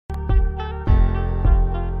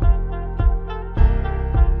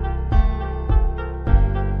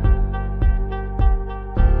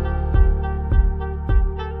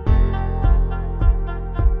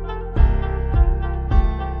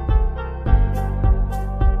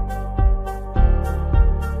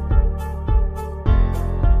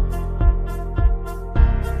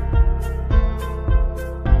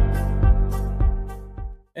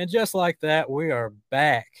And just like that, we are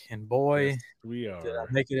back. And boy, yes, we are. did I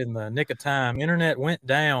make it in the nick of time. Internet went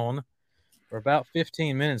down for about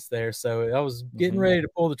 15 minutes there. So I was getting ready to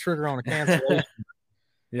pull the trigger on a cancellation.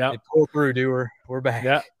 Yeah. It pulled through, Dewar. We're back.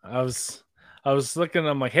 Yeah. I was looking,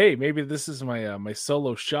 I'm like, hey, maybe this is my my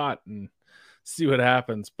solo shot and see what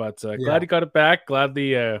happens. But glad you got it back. Glad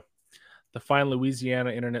the fine Louisiana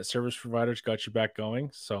internet service providers got you back going.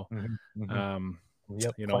 So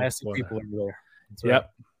Yep, you know, classy people over there. That's yep.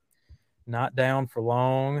 Right. Not down for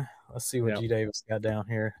long. Let's see what Yep. G Davis got down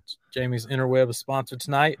here. Jamie's Interweb is sponsored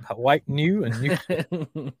tonight by White New and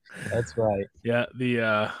New. That's right. Yeah,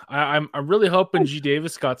 I'm really hoping G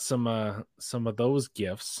Davis got some of those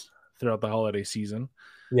gifts throughout the holiday season.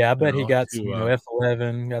 Yeah, I bet he got some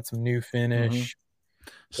F11, got some new finish.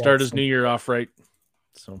 Start his new year off right.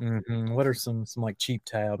 So what are some like cheap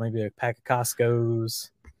towel? Maybe a pack of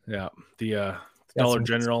Costco's. Yeah, the Dollar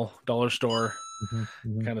General, dollar store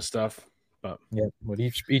kind of stuff. But yeah, with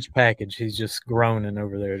each package, he's just groaning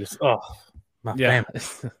over there. Just my family.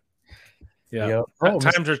 Yeah, yep.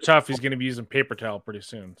 Times are tough. He's going to be using paper towel pretty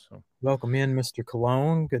soon. So welcome in, Mr.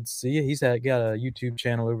 Cologne. Good to see you. He's got a YouTube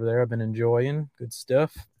channel over there. I've been enjoying. Good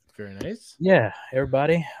stuff. Very nice. Yeah,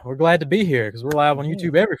 everybody, we're glad to be here because we're live on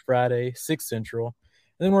YouTube every Friday, 6 Central.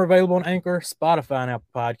 And then we're available on Anchor, Spotify, and Apple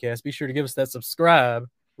Podcasts. Be sure to give us that subscribe,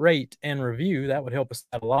 rate, and review. That would help us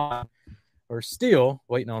out a lot. We're still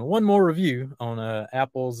waiting on one more review on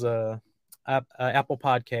Apple's Apple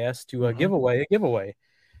Podcast to give away a giveaway.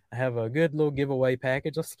 I have a good little giveaway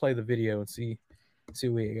package. Let's play the video and see what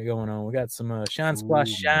we got going on. We got some Shine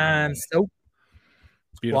Splash Shine soap.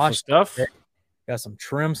 Beautiful stuff. Got some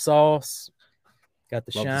trim sauce. Got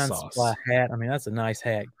the Shine Supply hat. I mean, that's a nice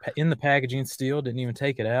hat. In the packaging still. Didn't even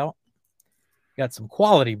take it out. Got some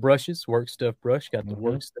quality brushes. Work Stuff brush. Got the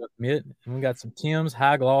Work Stuff mitt. And we got some Tim's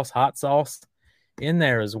High Gloss hot sauce in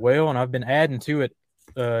there as well. And I've been adding to it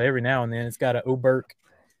every now and then. It's got an Oberk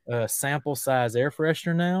sample size air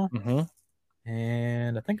freshener now.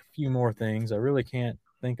 And I think a few more things. I really can't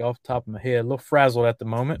think off the top of my head. A little frazzled at the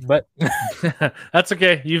moment, but that's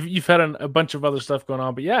okay. You've had a bunch of other stuff going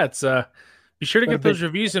on, but yeah, it's be sure to get those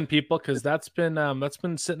reviews in, people, because that's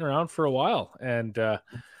been sitting around for a while, and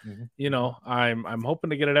you know, I'm hoping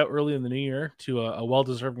to get it out early in the new year to a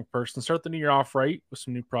well-deserving person. Start the new year off right with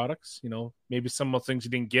some new products. You know, maybe some of the things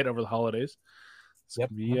you didn't get over the holidays. It's gonna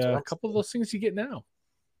be a couple of those things you get now.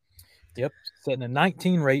 Yep, setting at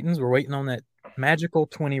 19 ratings. We're waiting on that magical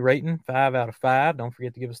 20 rating, 5 out of 5. Don't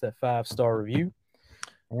forget to give us that 5-star review.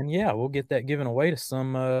 And yeah, we'll get that given away to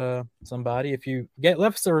somebody. If you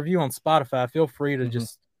left us a review on Spotify, feel free to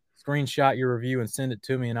just screenshot your review and send it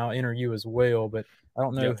to me, and I'll enter you as well. But I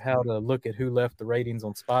don't know how to look at who left the ratings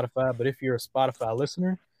on Spotify. But if you're a Spotify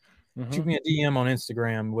listener, shoot me a DM on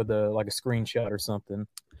Instagram with a screenshot or something.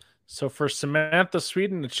 So for Samantha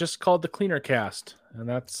Sweden, it's just called the Cleaner Cast, and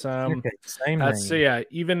that's same name. So yeah,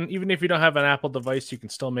 even if you don't have an Apple device, you can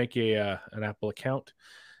still make an Apple account,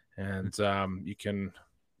 and you can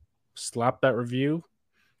slap that review,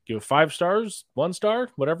 give it 5 stars, 1 star,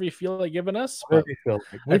 whatever you feel like giving us. Whatever you feel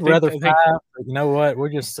like. We'd rather 5, but you know what? We're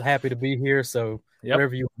just happy to be here, so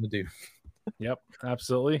whatever you want to do. Yep,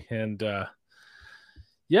 absolutely, and.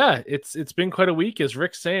 Yeah, it's been quite a week. As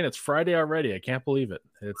Rick's saying, it's Friday already. I can't believe it.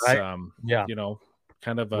 It's you know,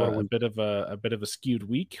 kind of a bit of a skewed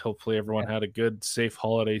week. Hopefully everyone had a good, safe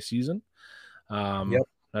holiday season.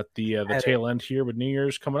 At the tail end here with New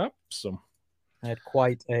Year's coming up. So I had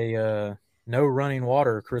quite a no running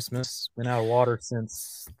water Christmas. Been out of water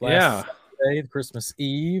since last Saturday, Christmas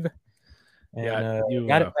Eve. And you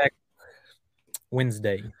got it back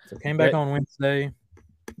Wednesday. So came back on Wednesday.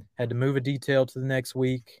 Had to move a detail to the next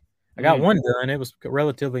week. I got one done. It was a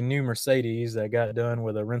relatively new Mercedes. I got it done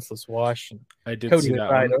with a rinseless wash. I did see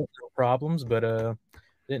that right up, no problems, but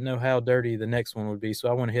didn't know how dirty the next one would be, so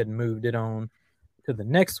I went ahead and moved it on to the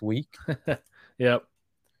next week. Yep.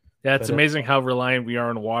 Yeah, it's amazing how reliant we are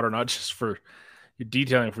on water, not just for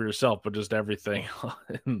detailing for yourself, but just everything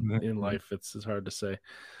in life. It's hard to say.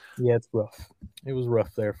 Yeah, it's rough. It was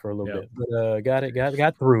rough there for a little bit, but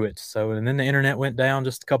got through it. So, and then the internet went down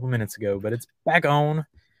just a couple minutes ago, but it's back on.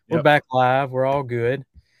 We're back live. We're all good.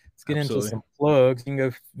 Let's get into some plugs. You can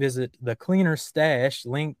go visit the Cleaner Stash.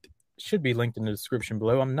 Should be linked in the description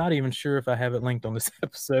below. I'm not even sure if I have it linked on this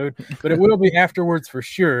episode, but it will be afterwards for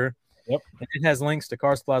sure. Yep. And it has links to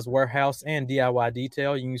Car Supplies Warehouse and DIY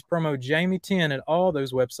Detail. You can use promo Jamie10 at all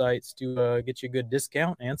those websites to get you a good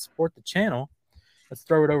discount and support the channel. Let's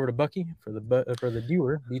throw it over to Bucky for the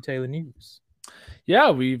Dewar Detailing News.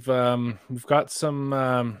 Yeah, we've got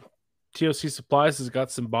some TOC Supplies has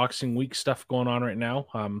got some Boxing Week stuff going on right now.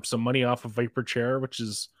 Some money off of Viper Chair, which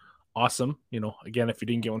is awesome. Again, if you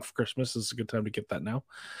didn't get one for Christmas, it's a good time to get that now.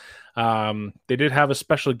 They did have a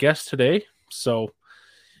special guest today. So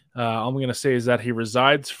all I'm going to say is that he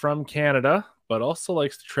resides from Canada, but also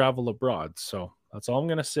likes to travel abroad. So that's all I'm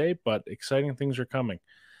going to say, but exciting things are coming.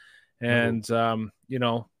 And,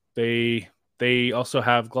 they also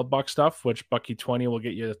have Glove Box stuff, which Bucky 20 will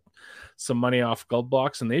get you some money off Glove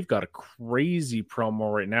Box. And they've got a crazy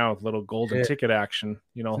promo right now with little golden ticket action,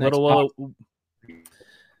 little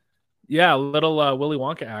Willy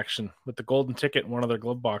Wonka action with the golden ticket in one of their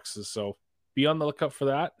glove boxes. So be on the lookout for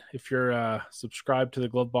that. If you're subscribed to the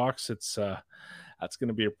Glove Box, that's going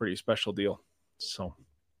to be a pretty special deal. So,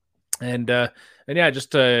 and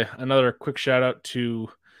just another quick shout out to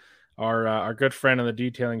our good friend in the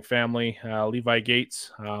detailing family, Levi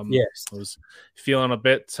Gates. Yes, was feeling a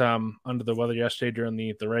bit under the weather yesterday during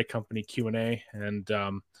the Ray Company Q&A, and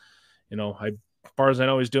as far as I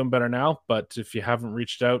know, he's doing better now. But if you haven't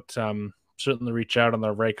reached out, certainly reach out on the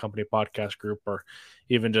Ray Company podcast group, or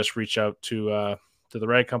even just reach out to the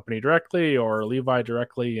Ray Company directly or Levi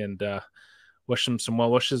directly, and wish him some well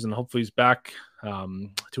wishes, and hopefully he's back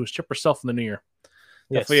to his chipper self in the new year.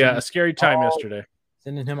 Yes, definitely a scary time yesterday.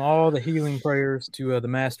 Sending him all the healing prayers to the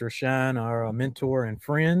Master Shine, our mentor and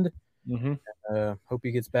friend. Mm-hmm. Hope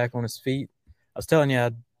he gets back on his feet. I was telling you,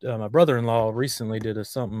 my brother-in-law recently did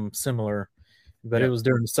something similar, but It was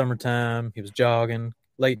during the summertime. He was jogging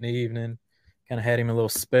late in the evening, kind of had him a little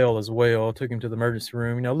spell as well. Took him to the emergency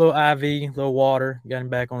room, a little IV, a little water, got him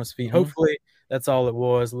back on his feet. Mm-hmm. Hopefully that's all it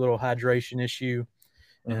was, a little hydration issue.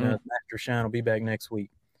 And Master Shine will be back next week.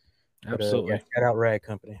 Absolutely. Shout out Rag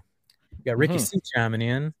Company. We got Ricky C chiming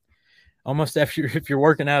in. Almost if you're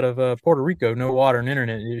working out of Puerto Rico, no water and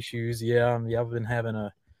internet issues. Yeah, I've been having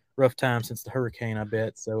a rough time since the hurricane, I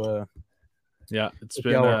bet. So it's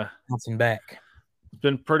been bouncing back. It's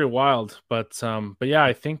been pretty wild, but yeah,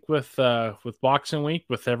 I think with Boxing Week,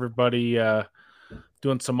 with everybody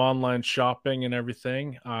doing some online shopping and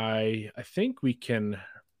everything, I think we can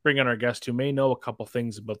bring on our guest who may know a couple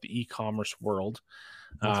things about the e-commerce world.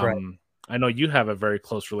 That's right. I know you have a very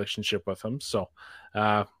close relationship with him. So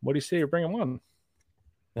what do you say you bring him on?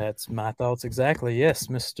 That's my thoughts exactly. Yes,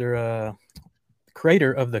 Mr.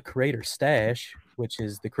 Creator of the Creator Stash, which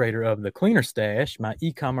is the creator of the Cleaner Stash, my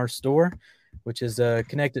e-commerce store, which has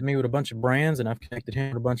connected me with a bunch of brands, and I've connected him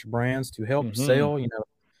with a bunch of brands to help sell,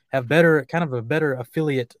 have a better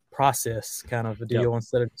affiliate process kind of a deal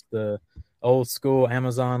instead of just the old school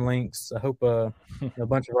Amazon links. I hope a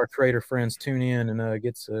bunch of our creator friends tune in and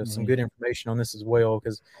get some good information on this as well,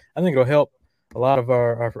 because I think it'll help a lot of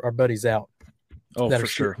our buddies out. Oh, for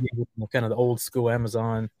sure. Kind of the old school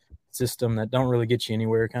Amazon system that don't really get you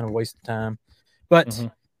anywhere, kind of waste of time. But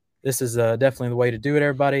this is definitely the way to do it,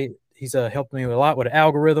 everybody. He's helped me a lot with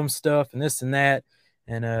algorithm stuff and this and that.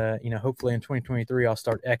 And, hopefully in 2023, I'll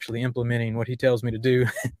start actually implementing what he tells me to do.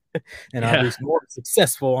 And I'll be more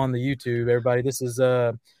successful on the YouTube, everybody. This is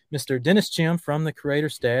Mr. Dennis Chim from the Creator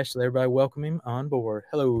Stash. So everybody welcome him on board.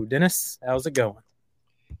 Hello, Dennis. How's it going?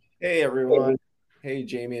 Hey, everyone. Hey,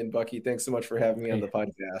 Jamie and Bucky. Thanks so much for having me on the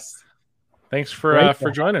podcast. Thanks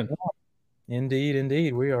for joining.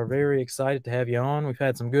 Indeed. We are very excited to have you on. We've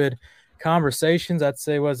had some good conversations. I'd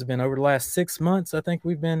say what's it been over the last 6 months. I think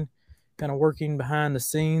we've been kind of working behind the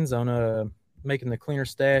scenes on making the Cleaner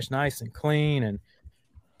Stash nice and clean and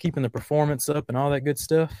keeping the performance up and all that good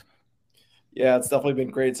stuff. Yeah, it's definitely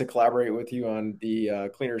been great to collaborate with you on the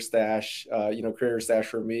Cleaner Stash. Creator Stash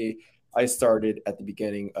for me, I started at the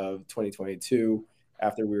beginning of 2022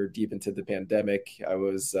 after we were deep into the pandemic. I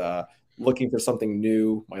was looking for something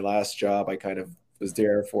new. My last job, I kind of was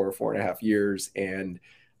there for 4.5 years, and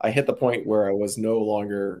I hit the point where I was no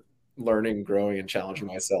longer learning, growing, and challenging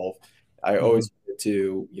myself. I always wanted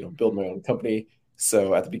to, build my own company.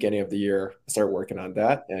 So at the beginning of the year, I started working on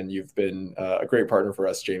that, and you've been a great partner for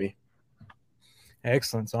us, Jamie.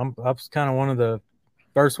 Excellent. So I was kind of one of the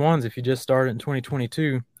first ones if you just started in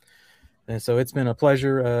 2022. And so it's been a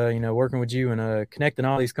pleasure, working with you and connecting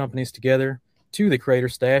all these companies together to the Creator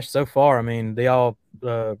Stash. So far, I mean, they all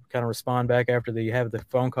kind of respond back after they have the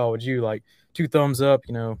phone call with you, like 2 thumbs up,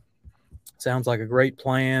 sounds like a great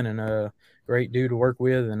plan and a great dude to work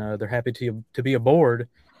with. And they're happy to be aboard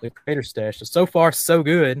the Creator Stash. So far, so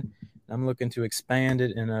good. I'm looking to expand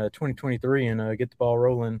it in 2023 and get the ball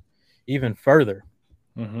rolling even further.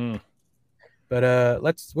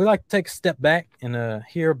 But we like to take a step back and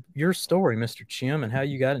hear your story, Mr. Chim, and how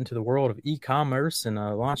you got into the world of e-commerce and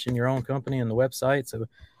launching your own company and the website. So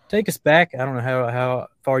take us back. I don't know how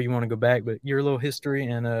far you want to go back, but your little history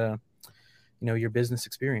and your business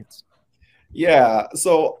experience. Yeah,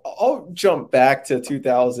 so I'll jump back to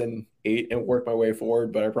 2008 and work my way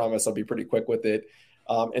forward, but I promise I'll be pretty quick with it.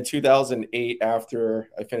 In 2008, after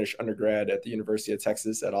I finished undergrad at the University of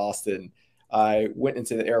Texas at Austin, I went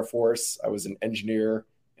into the Air Force. I was an engineer,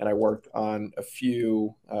 and I worked on a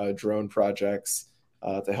few drone projects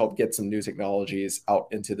to help get some new technologies out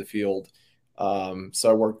into the field.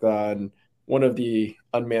 So I worked on one of the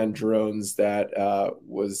unmanned drones that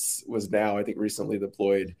was now, I think, recently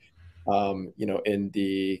deployed in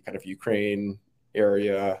the kind of Ukraine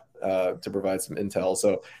area to provide some intel.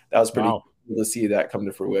 So that was pretty cool to see that come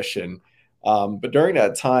to fruition. But during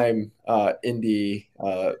that time in the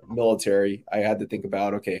military, I had to think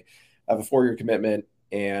about, okay, I have a 4-year commitment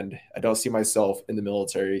and I don't see myself in the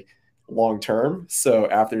military long term. So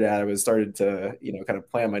after that, I was started to, kind of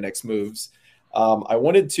plan my next moves. I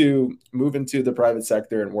wanted to move into the private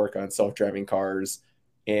sector and work on self-driving cars.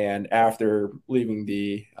 And after leaving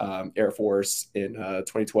the Air Force in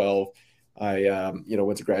 2012, I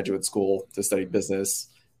went to graduate school to study business,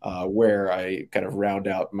 where I kind of round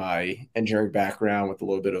out my engineering background with a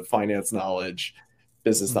little bit of finance knowledge,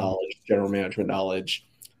 business knowledge, general management knowledge.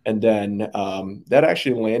 And then that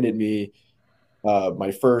actually landed me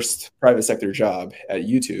my first private sector job at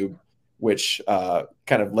YouTube, which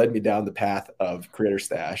kind of led me down the path of Creator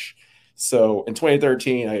Stash. So in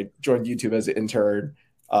 2013, I joined YouTube as an intern.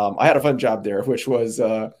 I had a fun job there, which was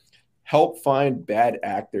help find bad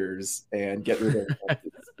actors and get rid of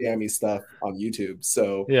spammy stuff on YouTube.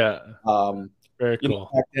 So yeah, very cool.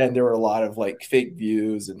 Back then there were a lot of like fake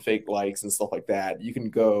views and fake likes and stuff like that. You can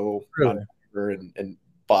go on and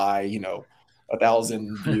buy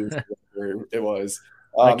 1,000 views. It was.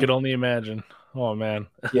 I could only imagine. Oh man.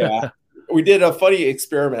 Yeah. We did a funny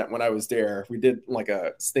experiment when I was there. We did like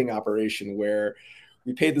a sting operation where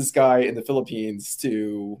we paid this guy in the Philippines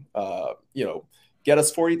to, get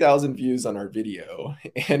us 40,000 views on our video.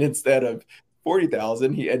 And instead of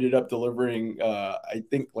 40,000, he ended up delivering, I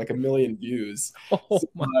think, like 1 million views. Oh, so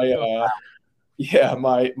my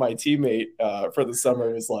teammate for the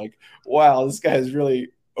summer was like, wow, this guy has really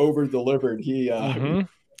over delivered. He, I'll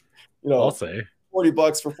say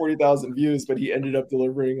 $40 for 40,000 views, but he ended up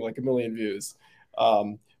delivering like 1 million views.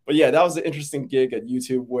 But yeah, that was an interesting gig at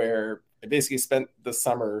YouTube where I basically spent the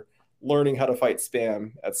summer learning how to fight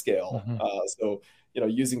spam at scale. So,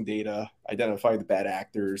 using data, identifying the bad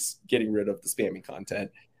actors, getting rid of the spammy content.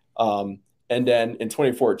 And then in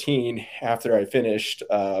 2014, after I finished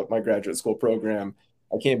my graduate school program,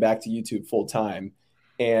 I came back to YouTube full time.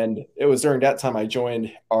 And it was during that time I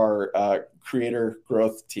joined our creator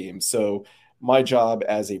growth team. So my job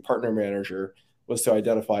as a partner manager was to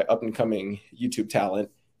identify up and coming YouTube talent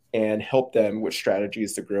and help them with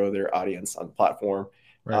strategies to grow their audience on the platform.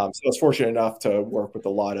 Right. So I was fortunate enough to work with a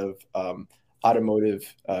lot of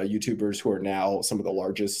automotive YouTubers who are now some of the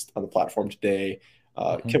largest on the platform today.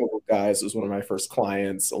 Chemical Guys was one of my first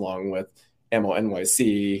clients, along with Ammo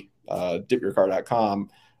NYC, dipyourcar.com,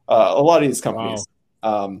 a lot of these companies.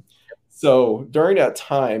 Wow. So during that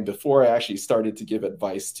time, before I actually started to give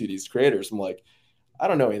advice to these creators, I'm like, I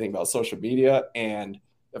don't know anything about social media. And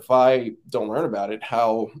if I don't learn about it,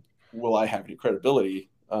 how will I have any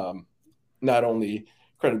credibility? Not only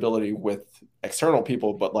credibility with external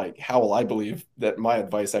people, but like, how will I believe that my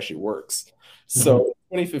advice actually works? So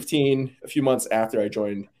 2015, a few months after I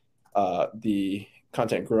joined the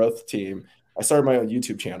content growth team, I started my own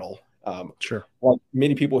YouTube channel. Sure. Like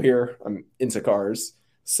many people here, I'm into cars.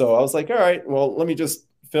 So I was like, all right, well, let me just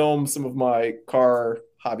film some of my car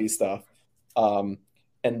hobby stuff. And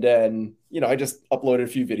then, I just uploaded a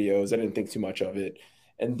few videos. I didn't think too much of it.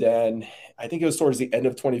 And then I think it was towards the end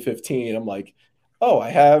of 2015. I'm like, oh,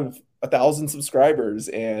 I have 1,000 subscribers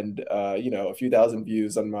and, a few thousand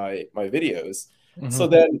views on my videos. So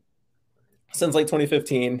then since like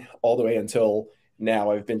 2015, all the way until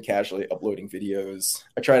now, I've been casually uploading videos.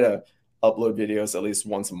 I try to upload videos at least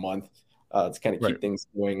once a month to kind of keep things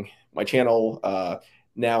going. My channel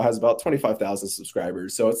now has about 25,000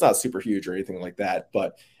 subscribers. So it's not super huge or anything like that,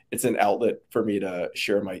 but it's an outlet for me to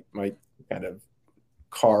share my kind of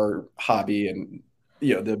car hobby and,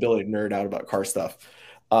 the ability to nerd out about car stuff.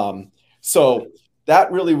 So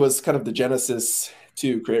that really was kind of the genesis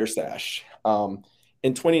to Creator Stash.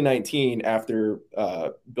 In 2019, after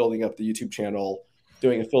building up the YouTube channel,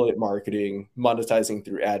 doing affiliate marketing, monetizing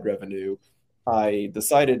through ad revenue, I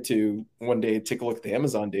decided to one day take a look at the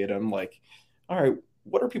Amazon data. I'm like, all right,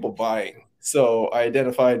 what are people buying? So I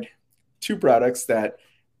identified 2 products that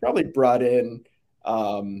probably brought in,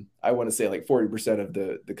 I want to say like 40% of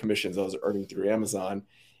the commissions I was earning through Amazon.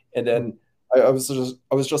 And then I was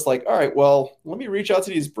just like, all right, well, let me reach out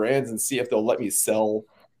to these brands and see if they'll let me sell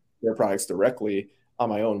their products directly on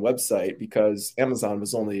my own website because Amazon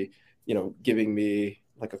was only, giving me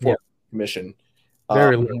like a 4% commission.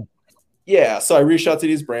 Very little. Yeah. So I reached out to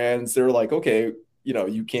these brands. They were like, okay,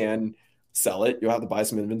 you can sell it. You'll have to buy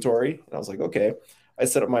some inventory. And I was like, okay. I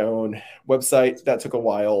set up my own website. That took a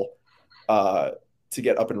while to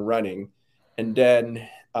get up and running. And then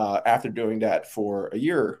after doing that for a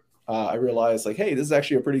year, I realized like, hey, this is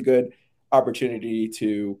actually a pretty good opportunity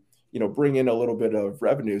to, bring in a little bit of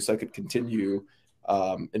revenue so I could continue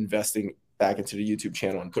investing back into the YouTube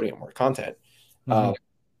channel and putting out more content.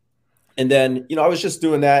 And then, I was just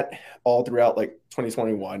doing that all throughout like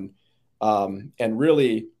 2021. And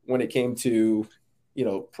really when it came to,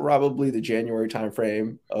 probably the January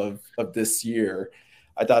timeframe of this year,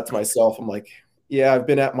 I thought to myself, I'm like, yeah, I've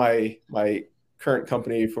been at my current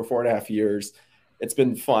company for 4.5 years. It's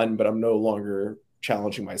been fun, but I'm no longer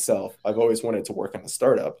challenging myself. I've always wanted to work on a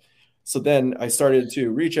startup. So then I started to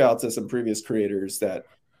reach out to some previous creators that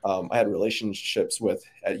I had relationships with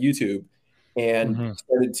at YouTube and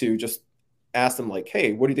started to just ask them like,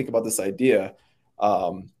 hey, what do you think about this idea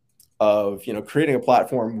of, creating a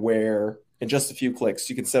platform where in just a few clicks,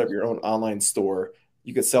 you can set up your own online store.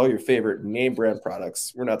 You could sell your favorite name brand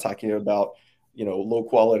products. We're not talking about, low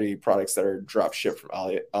quality products that are drop shipped from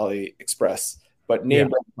AliExpress, but name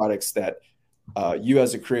brand products that you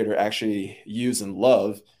as a creator actually use and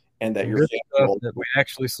love, and that your stuff that we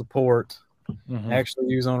actually support, actually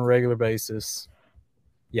use on a regular basis.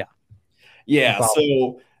 Yeah.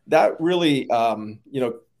 So that really,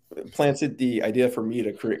 planted the idea for me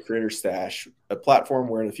to create Creator Stash, a platform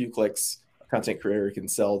where in a few clicks, a content creator can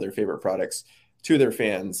sell their favorite products to their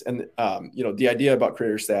fans. And, the idea about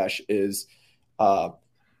Creator Stash is, I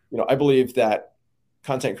believe that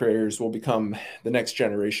content creators will become the next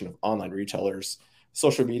generation of online retailers.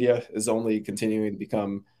 Social media is only continuing to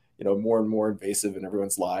become, more and more invasive in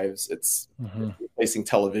everyone's lives. It's replacing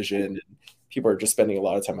television, and people are just spending a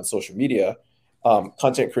lot of time on social media.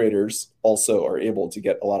 Content creators also are able to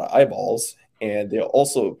get a lot of eyeballs, and they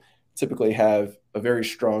also typically have a very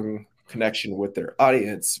strong connection with their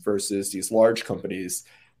audience versus these large companies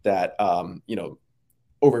that,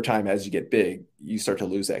 over time, as you get big, you start to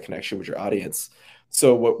lose that connection with your audience.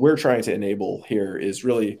 So what we're trying to enable here is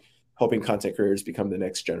really helping content creators become the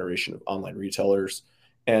next generation of online retailers.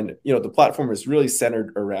 And, the platform is really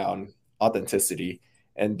centered around authenticity.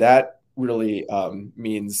 And that really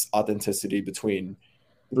means authenticity between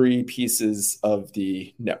 3 pieces of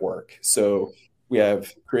the network. So we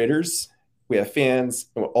have creators, we have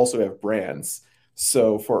fans, and we also have brands.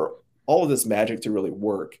 So for all of this magic to really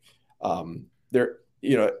work,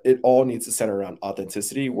 it all needs to center around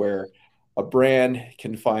authenticity, where a brand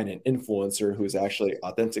can find an influencer who is actually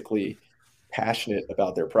authentically passionate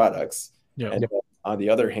about their products. And on the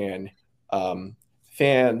other hand,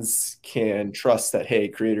 fans can trust that, hey,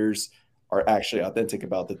 creators are actually authentic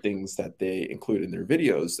about the things that they include in their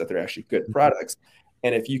videos, that they're actually good products.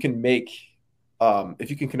 And if you can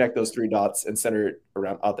connect those 3 dots and center it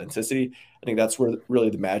around authenticity, I think that's where really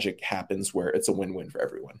the magic happens, where it's a win-win for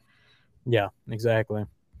everyone. Yeah, exactly.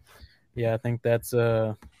 Yeah, I think that's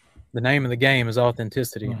the name of the game is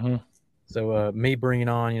authenticity. So me bringing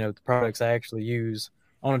on, the products I actually use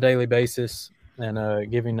on a daily basis, and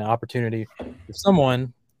giving the opportunity for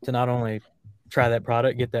someone to not only try that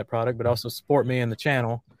product, get that product, but also support me in the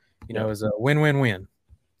channel, is a win-win-win,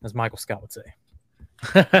 as Michael Scott would say.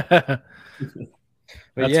 That's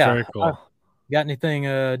very cool. Got anything,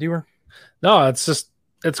 Dewar? No,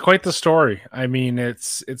 it's quite the story. I mean,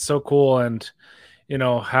 it's so cool. And,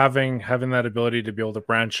 having that ability to be able to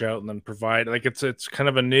branch out and then provide, like, it's kind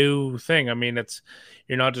of a new thing. I mean,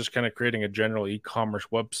 you're not just kind of creating a general e-commerce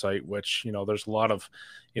website, which, there's a lot of,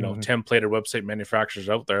 templated website manufacturers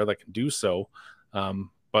out there that can do so.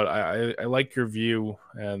 But I like your view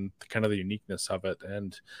and kind of the uniqueness of it.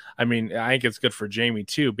 And I mean, I think it's good for Jamie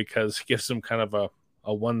too, because it gives him kind of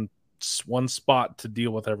a one spot to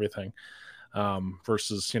deal with everything,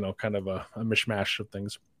 versus, kind of a mishmash of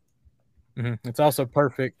things. It's also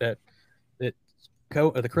perfect that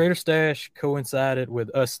the Creator Stash coincided with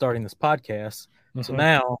us starting this podcast. So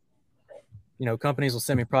now, companies will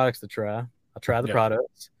send me products to try. I try the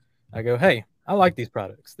products. I go, hey, I like these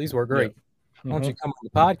products. These work great. Why don't you come on the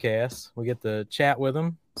podcast? We get to chat with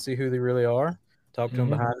them, see who they really are, talk to them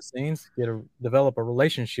behind the scenes, develop a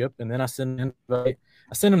relationship, and then I send them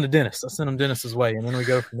to Dennis. I send them Dennis's way, and then we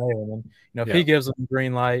go from there. And then, if he gives them the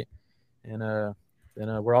green light, and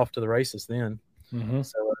then we're off to the races then.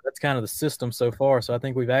 So that's kind of the system so far. So I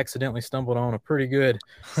think we've accidentally stumbled on a pretty good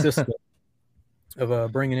system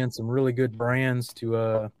of bringing in some really good brands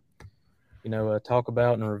to talk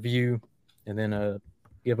about and review, and then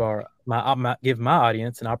give my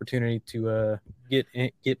audience an opportunity to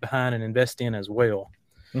get behind and invest in as well.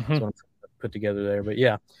 Mm-hmm. That's what I'm put together there. But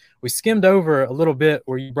yeah, we skimmed over a little bit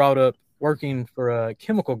where you brought up working for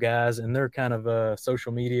Chemical Guys and their kind of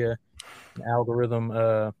social media algorithm.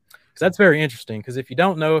 Because that's very interesting. Because if you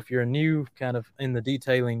don't know, if you're a new kind of in the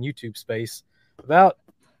detailing YouTube space, about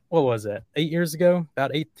what was that? 8 years ago?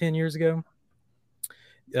 About 10 years ago?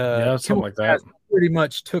 Yeah, something like that. Pretty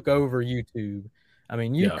much took over YouTube. I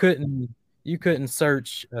mean, you couldn't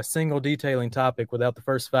search a single detailing topic without the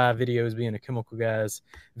first 5 videos being a Chemical Guys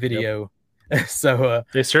video. Yep. So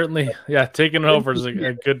they certainly, taking it over is a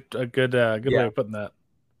good way of putting that.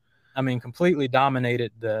 I mean, completely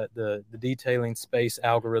dominated the detailing space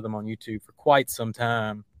algorithm on YouTube for quite some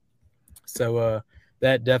time. So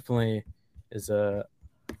that definitely is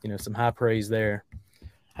some high praise there.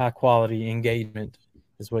 High quality engagement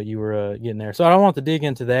is what you were getting there. So I don't want to dig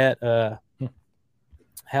into that.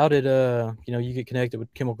 How did you get connected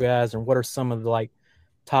with Chemical Guys, and what are some of the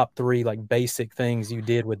top 3 basic things you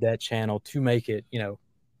did with that channel to make it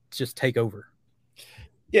just take over?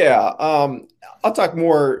 Yeah, I'll talk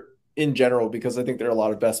more in general because I think there are a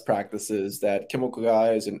lot of best practices that Chemical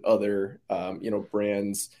Guys and other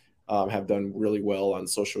brands have done really well on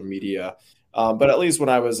social media. But at least when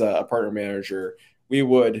I was a partner manager, we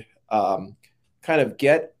would kind of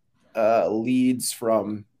get leads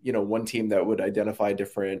from one team that would identify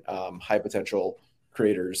different high potential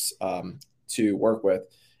creators to work with,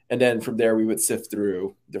 and then from there we would sift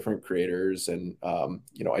through different creators and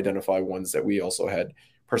identify ones that we also had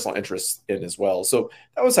personal interest in as well. So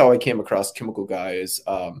that was how I came across Chemical Guys.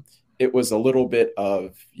 It was a little bit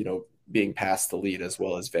of being passed the lead as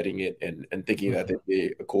well as vetting it and thinking that they'd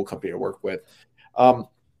be a cool company to work with. In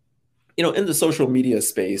the social media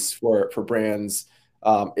space for brands,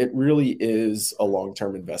 it really is a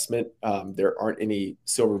long-term investment. There aren't any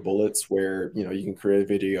silver bullets where you can create a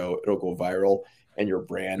video, it'll go viral, and your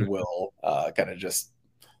brand will kind of just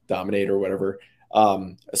dominate or whatever.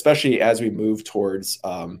 Especially as we move towards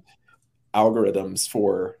algorithms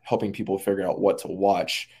for helping people figure out what to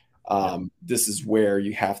watch. This is where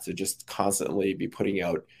you have to just constantly be putting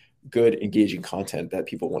out good, engaging content that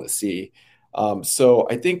people want to see. So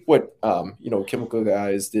I think what Chemical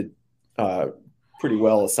Guys did pretty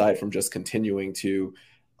well, aside from just continuing to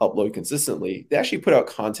upload consistently, they actually put out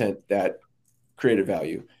content that created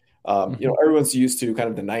value. Everyone's used to kind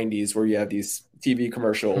of the 90s where you have these TV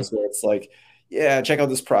commercials where it's like, yeah, check out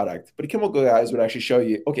this product. But Chemical Guys would actually show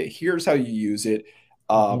you, okay, here's how you use it.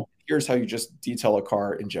 Here's how you just detail a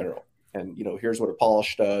car in general. And, here's what a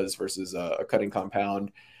polish does versus a cutting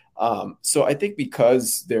compound. So I think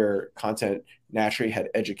because their content naturally had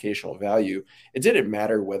educational value, it didn't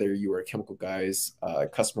matter whether you were a Chemical Guys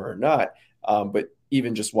customer or not. But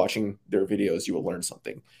even just watching their videos, you will learn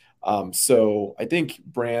something. So I think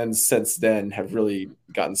brands since then have really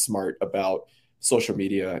gotten smart about social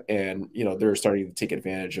media, and they're starting to take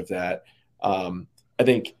advantage of that. I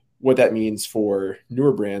think what that means for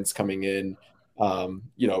newer brands coming in,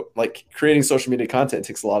 creating social media content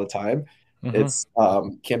takes a lot of time. It's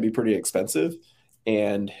can be pretty expensive,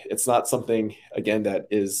 and it's not something, again, that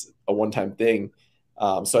is a one-time thing.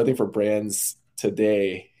 So I think for brands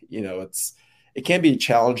today, it can be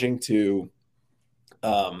challenging to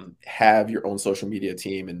have your own social media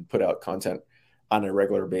team and put out content on a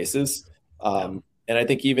regular basis. And I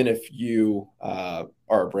think even if you are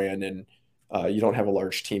a brand and you don't have a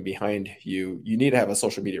large team behind you, you need to have a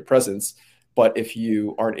social media presence. But if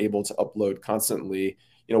you aren't able to upload constantly,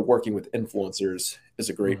 working with influencers is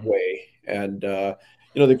a great way. And, the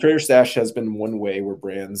Creator Stash has been one way where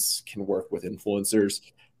brands can work with influencers.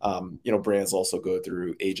 Brands also go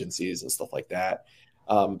through agencies and stuff like that.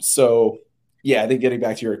 So, yeah, I think getting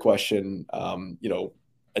back to your question,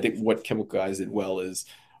 I think what Chemical Guys did well is,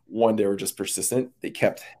 one, they were just persistent. They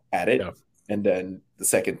kept at it. Yeah. And then the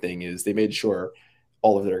second thing is they made sure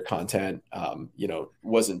all of their content,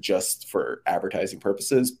 wasn't just for advertising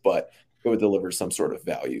purposes, but it would deliver some sort of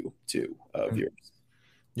value to viewers.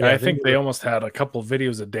 Yeah, I think they almost had a couple of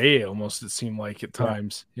videos a day, almost, it seemed like at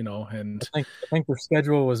times, and I think their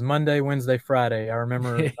schedule was Monday, Wednesday, Friday. I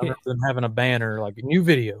remember them having a banner like a new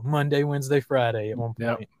video Monday, Wednesday, Friday at one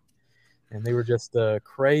point. And they were just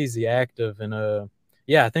crazy active. And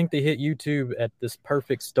I think they hit YouTube at this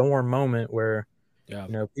perfect storm moment where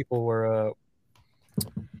people were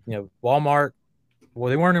Walmart. Well,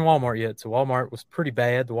 they weren't in Walmart yet, so Walmart was pretty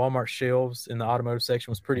bad. The Walmart shelves in the automotive section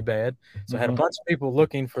was pretty bad. So I had a bunch of people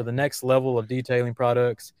looking for the next level of detailing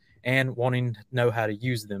products and wanting to know how to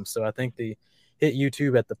use them. So I think they hit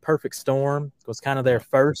YouTube at the perfect storm. It was kind of their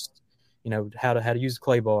first, how to use a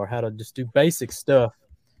clay bar, how to just do basic stuff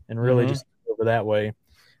and really just over that way.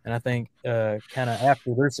 And I think kind of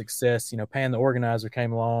after their success, Pan the Organizer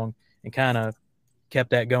came along and kind of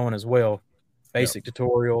kept that going as well. Basic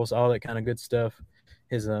tutorials, all that kind of good stuff.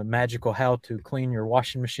 His magical how to clean your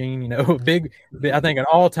washing machine, big, I think an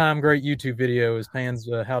all-time great YouTube video is Pan's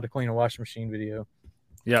how to clean a washing machine video.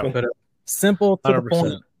 Yeah. But simple to 100%. The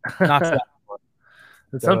point, knocks out.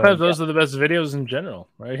 And sometimes those are the best videos in general,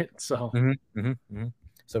 right? So,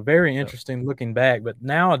 So very interesting looking back. But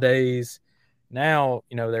nowadays,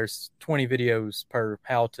 there's 20 videos per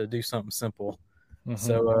how to do something simple.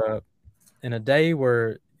 So in a day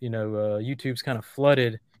where YouTube's kind of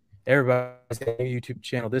flooded, everybody's got a YouTube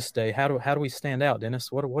channel this day. How do we stand out,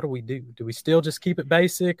 Dennis? What do we do? Do we still just keep it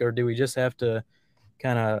basic, or do we just have to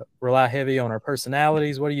kind of rely heavy on our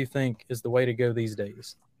personalities? What do you think is the way to go these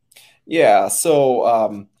days? Yeah,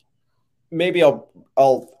 so maybe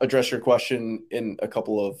I'll address your question in a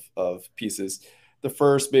couple of pieces. The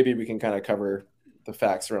first, maybe we can kind of cover the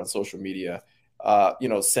facts around social media.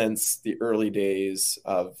 Since the early days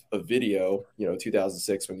of video,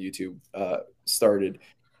 2006 when YouTube started,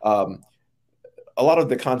 a lot of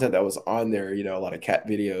the content that was on there, a lot of cat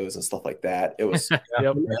videos and stuff like that, it was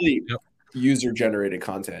really user-generated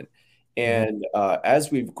content. And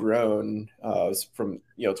as we've grown from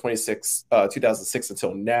 2006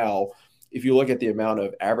 until now, if you look at the amount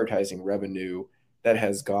of advertising revenue that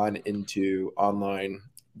has gone into online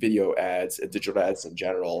video ads and digital ads in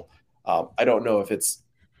general, I don't know if it's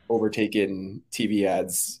overtaken TV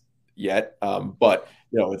ads yet, but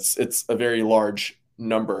it's a very large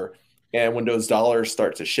number. And when those dollars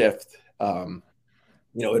start to shift, it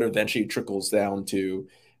eventually trickles down to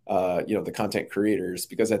the content creators,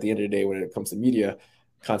 because at the end of the day, when it comes to media,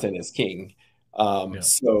 content is king.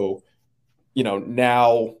 So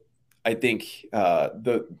now I think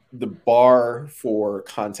the bar for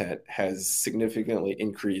content has significantly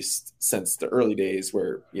increased since the early days,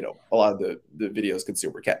 where a lot of the videos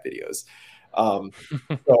consumed were cat videos.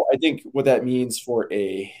 So I think what that means for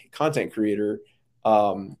a content creator,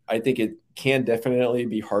 I think it can definitely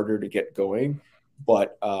be harder to get going,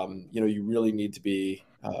 but you really need to be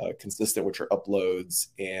consistent with your uploads.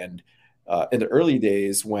 And in the early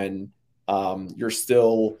days, when you're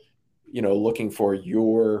still looking for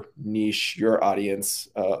your niche, your audience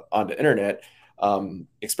on the internet,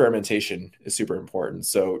 experimentation is super important.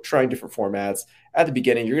 So trying different formats at the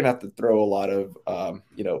beginning, you're gonna have to throw a lot of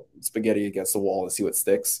spaghetti against the wall and see what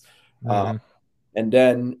sticks. And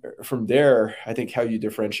then from there, I think how you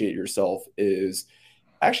differentiate yourself is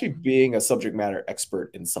actually being a subject matter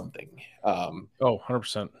expert in something.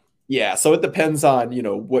 100%. Yeah. So it depends on,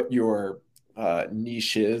 what your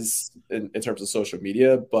niche is in terms of social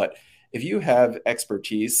media. But if you have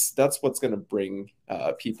expertise, that's what's going to bring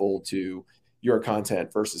people to your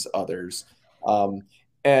content versus others.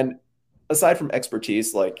 And aside from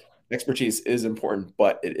expertise, expertise is important,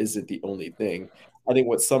 but it isn't the only thing. I think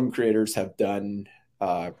what some creators have done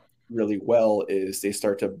really well is they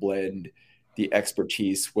start to blend the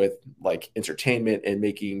expertise with entertainment and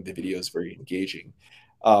making the videos very engaging.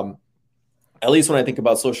 At least when I think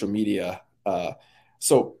about social media.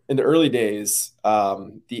 So in the early days,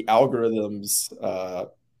 the algorithms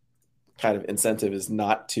kind of incentive is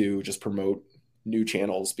not to just promote new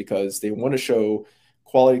channels, because they want to show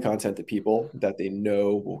quality content to people that they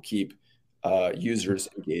know will keep users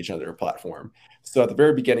engaged on their platform. So at the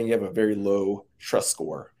very beginning, you have a very low trust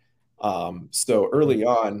score. So early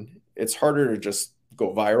on, it's harder to just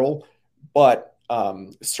go viral, but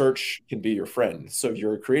search can be your friend. So if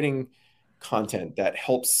you're creating content that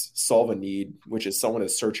helps solve a need, which is someone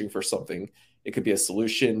is searching for something, it could be a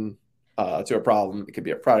solution to a problem, it could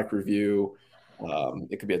be a product review,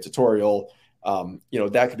 it could be a tutorial.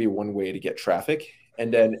 That could be one way to get traffic.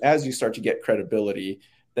 And then as you start to get credibility,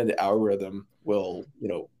 then the algorithm will,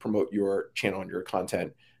 promote your channel and your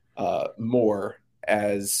content more,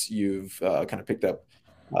 as you've kind of picked up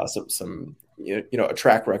some a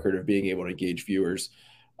track record of being able to engage viewers.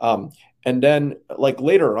 And then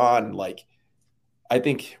later on, I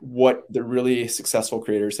think what the really successful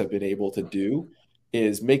creators have been able to do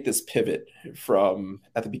is make this pivot from,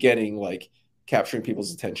 at the beginning, capturing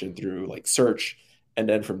people's attention through search, and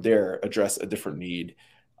then from there address a different need.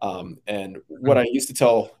 And what I used to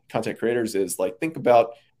tell content creators is think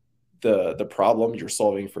about the problem you're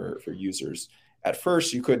solving for users. At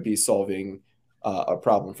first, you could be solving a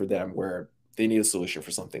problem for them where they need a solution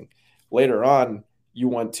for something. Later on, you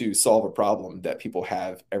want to solve a problem that people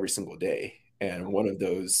have every single day. And one of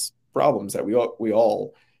those problems that we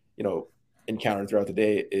all encounter throughout the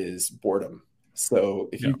day is boredom. So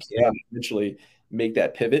if you can eventually make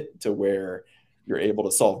that pivot to where you're able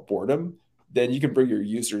to solve boredom, then you can bring your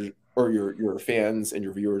users or your fans and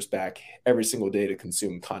your viewers back every single day to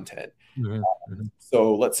consume content.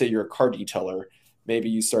 So let's say you're a car detailer, maybe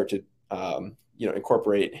you start to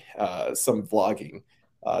incorporate some vlogging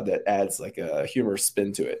that adds like a humor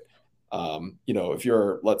spin to it. If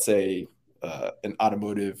you're, let's say, an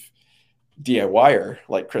automotive DIYer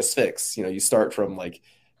like Chris Fix, you start from like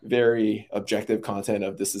very objective content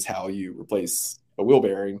of this is how you replace a wheel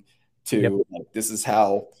bearing to like, this is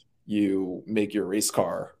how you make your race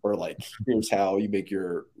car, or like here's how you make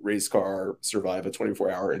your race car survive a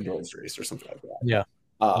 24-hour endurance race or something like that. Yeah.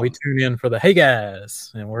 We tune in for the hey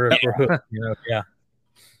guys, and we're hooked,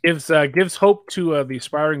 yeah. Gives hope to the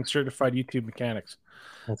aspiring certified YouTube mechanics.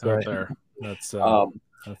 That's right. There. That's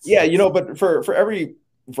but for every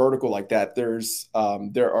vertical like that,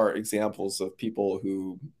 there are examples of people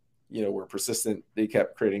who were persistent. They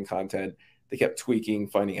kept creating content, they kept tweaking,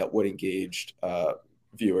 finding out what engaged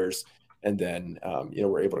viewers, and then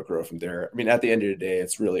we're able to grow from there. I mean, at the end of the day,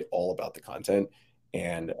 it's really all about the content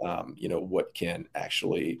and what can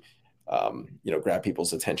actually grab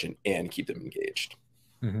people's attention and keep them engaged.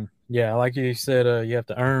 Yeah, like you said, you have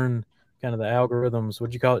to earn kind of the algorithms.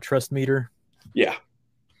 What'd you call it? Trust meter? Yeah,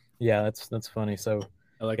 that's funny. So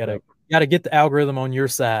I like gotta get the algorithm on your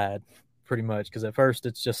side, pretty much, because at first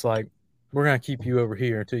it's just like we're gonna keep you over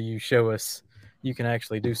here until you show us you can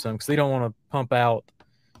actually do something. Because they don't want to pump out,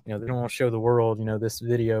 they don't want to show the world, this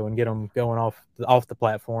video and get them going off the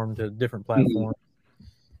platform to different platforms.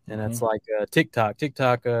 And that's like TikTok.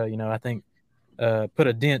 TikTok, I think put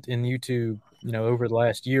a dent in YouTube, over the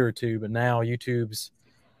last year or two. But now YouTube's,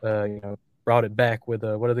 brought it back with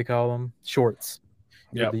what do they call them? Shorts.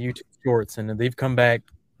 Yeah, the YouTube Shorts, and they've come back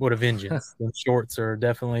with a vengeance. The shorts are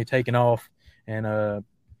definitely taking off and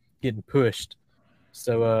getting pushed.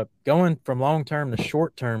 So going from long-term to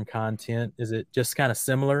short-term content, is it just kind of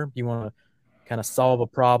similar? You want to kind of solve a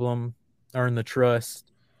problem, earn the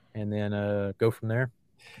trust, and then go from there?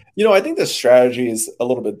 I think the strategy is a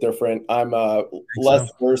little bit different. I'm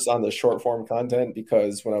less versed on the short-form content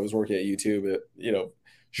because when I was working at YouTube,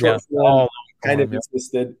 short-form kind of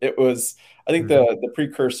existed. It was, I think, the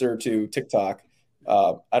precursor to TikTok.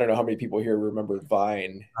 I don't know how many people here remember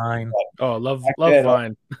Vine. Love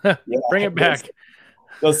Vine. Bring it back.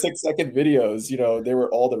 Those 6-second videos, they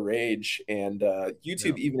were all the rage, and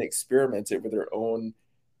YouTube even experimented with their own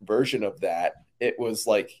version of that. It was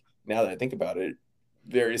like, now that I think about it,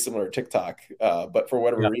 very similar to TikTok, but for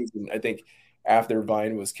whatever reason, I think after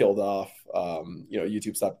Vine was killed off,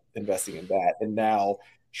 YouTube stopped investing in that, and now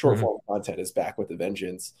short form content is back with a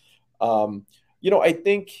vengeance. I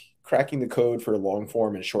think cracking the code for long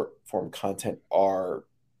form and short form content are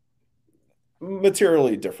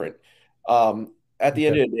materially different. At the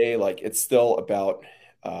end of the day, like, it's still about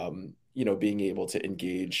being able to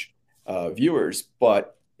engage viewers.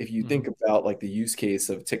 But if you think about like the use case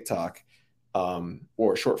of TikTok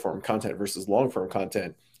or short form content versus long form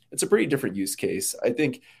content, it's a pretty different use case. I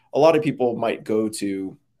think a lot of people might go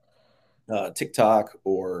to TikTok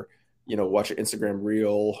or watch an Instagram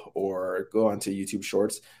reel or go onto YouTube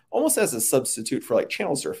Shorts almost as a substitute for like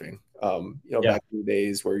channel surfing. Back in the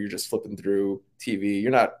days where you're just flipping through TV,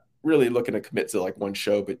 you're not really looking to commit to like one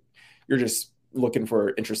show, but you're just looking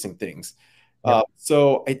for interesting things.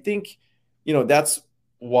 So I think that's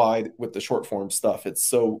why with the short form stuff, it's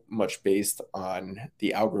so much based on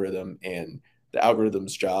the algorithm, and the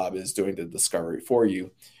algorithm's job is doing the discovery for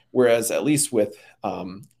you. Whereas at least with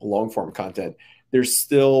long form content, there's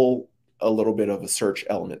still a little bit of a search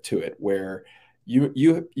element to it, where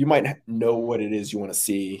you might know what it is you want to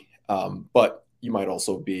see, but you might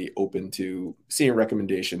also be open to seeing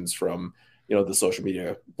recommendations from the social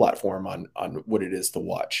media platform on what it is to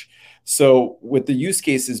watch. So with the use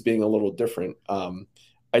cases being a little different,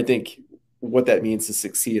 I think what that means to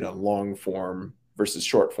succeed on long form versus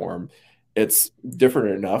short form, it's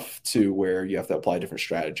different enough to where you have to apply different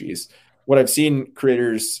strategies. What I've seen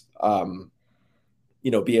creators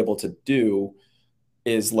be able to do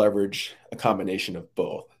is leverage a combination of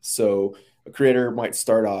both. So a creator might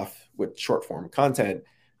start off with short form content,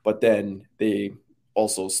 but then they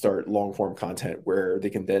also start long form content where they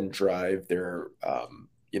can then drive their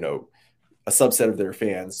a subset of their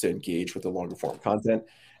fans to engage with the longer form content.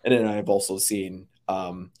 And then I've also seen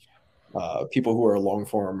people who are long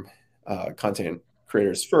form content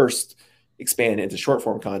creators first expand into short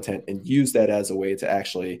form content and use that as a way to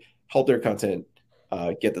actually help their content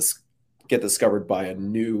get discovered by a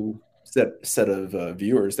new set of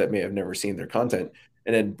viewers that may have never seen their content,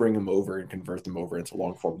 and then bring them over and convert them over into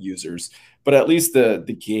long form users. But at least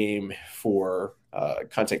the game for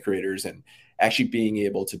content creators and actually being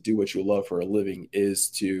able to do what you love for a living is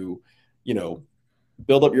to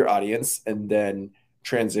build up your audience and then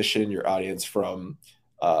transition your audience from,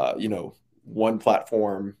 one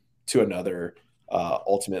platform to another,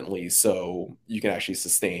 ultimately, so you can actually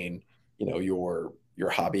sustain, your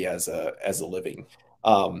hobby as a living.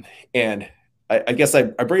 And I guess I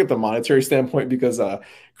bring up the monetary standpoint because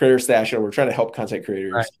Creator Stash, we're trying to help content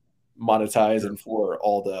creators monetize, and for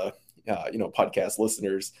all the podcast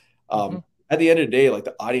listeners, at the end of the day, like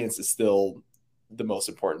the audience is still the most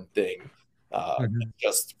important thing.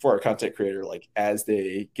 Just for a content creator, like as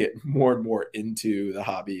they get more and more into the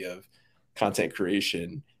hobby of content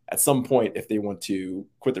creation, at some point, if they want to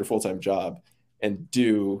quit their full-time job and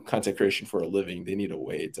do content creation for a living, they need a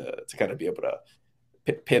way to kind of be able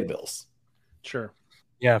to pay the bills. Sure.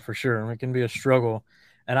 Yeah, for sure. It can be a struggle.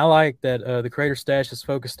 And I like that the Creator Stash is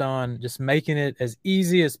focused on just making it as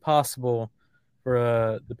easy as possible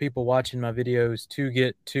for the people watching my videos to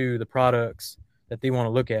get to the products that they want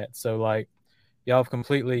to look at. So like y'all have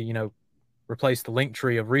completely, replaced the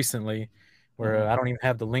Linktree of recently, where I don't even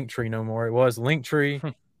have the Linktree no more. It was Linktree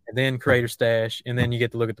and then Creator Stash, and then you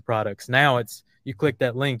get to look at the products. Now it's you click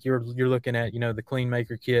that link, you're looking at, the Clean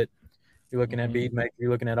Maker kit, you're looking at Bead Maker, you're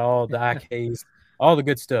looking at all the IKs, all the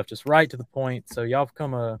good stuff, just right to the point. So y'all have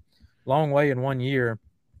come a long way in 1 year.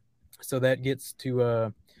 So that gets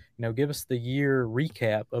to give us the year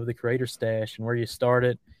recap of the Creator Stash and where you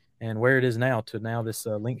started and where it is now to now this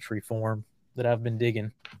Linktree form that I've been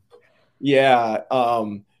digging. Yeah.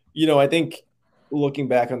 I think looking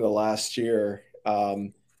back on the last year,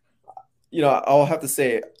 I'll have to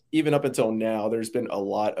say, even up until now, there's been a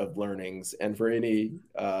lot of learnings. And for any,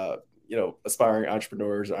 aspiring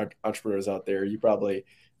entrepreneurs out there, you probably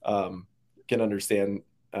can understand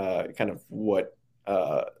kind of what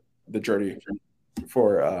the journey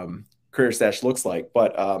for Creator Stash looks like.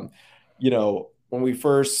 But, when we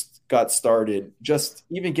first got started, just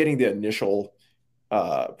even getting the initial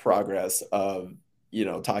progress of,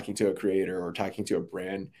 talking to a creator or talking to a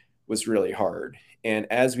brand was really hard. And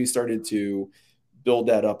as we started to build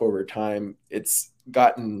that up over time, it's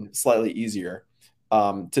gotten slightly easier.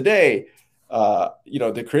 Today,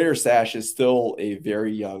 the Creator Stash is still a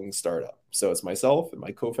very young startup. So it's myself and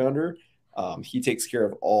my co-founder. He takes care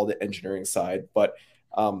of all the engineering side. But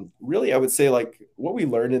really, I would say like what we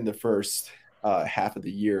learned in the first half of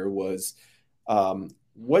the year was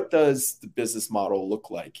what does the business model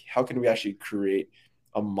look like? How can we actually create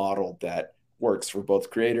a model that works for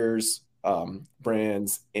both creators,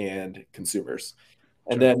 brands, and consumers?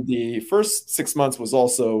 And then the first 6 months was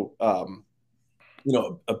also,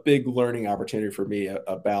 a big learning opportunity for me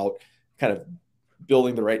about kind of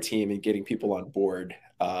building the right team and getting people on board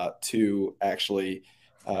to actually,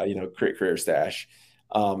 create Creator Stash.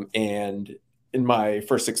 And in my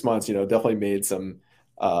first 6 months, definitely made some,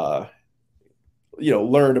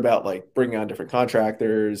 learned about like bringing on different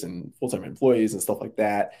contractors and full-time employees and stuff like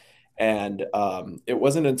that. And it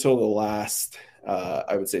wasn't until the last,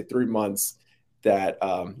 I would say 3 months that,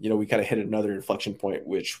 we kind of hit another inflection point,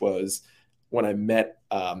 which was when I met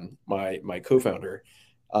my co-founder.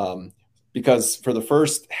 Because for the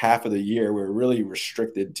first half of the year, we were really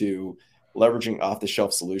restricted to leveraging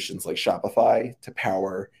off-the-shelf solutions like Shopify to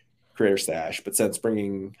power Creator Stash. But since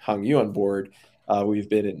bringing Hong Yu on board, we've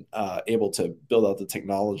been able to build out the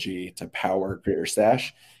technology to power Creator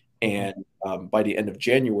Stash. And by the end of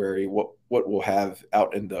January, what we'll have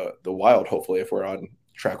out in the wild, hopefully, if we're on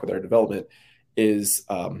track with our development, is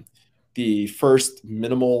the first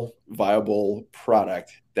minimal viable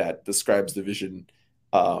product that describes the vision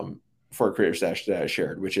for Creator Stash that I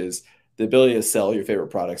shared, which is the ability to sell your favorite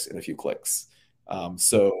products in a few clicks.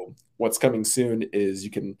 So what's coming soon is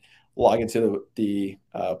you can log into the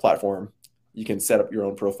platform, you can set up your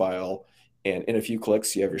own profile, and in a few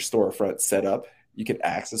clicks, you have your storefront set up. You can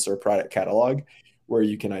access our product catalog where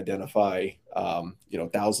you can identify,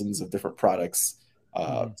 thousands of different products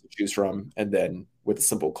to choose from. And then with a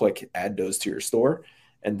simple click, add those to your store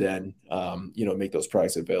and then, make those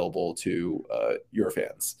products available to your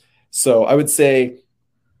fans. So I would say,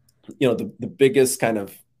 the biggest kind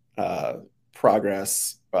of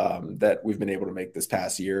progress that we've been able to make this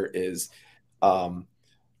past year is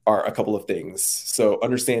are a couple of things. So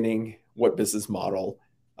understanding what business model,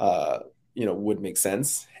 would make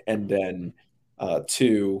sense. And then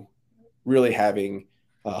two, really having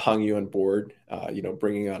Hong Yu on board,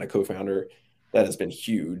 bringing on a co-founder that has been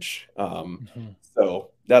huge.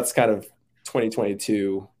 So that's kind of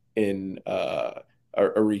 2022 in a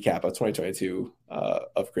recap of 2022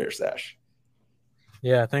 of Creator Stash.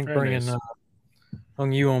 Yeah, I think Very bringing nice.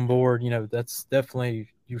 Hung You on board, that's definitely,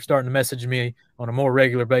 you're starting to message me on a more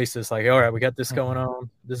regular basis. Like, all right, we got this going on.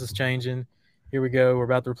 This is changing. here we go. We're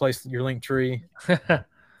about to replace your link tree.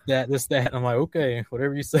 that. I'm like, okay,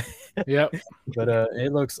 whatever you say. Yep. But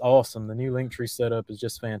it looks awesome. The new Linktree setup is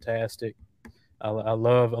just fantastic. I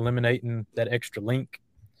love eliminating that extra link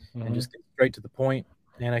and just get straight to the point.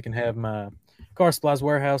 And I can have my Car Supplies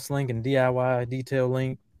Warehouse link and DIY detail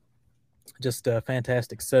link. Just a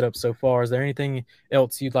fantastic setup so far. Is there anything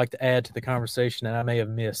else you'd like to add to the conversation that I may have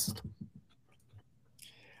missed?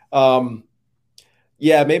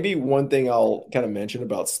 Yeah, maybe one thing I'll kind of mention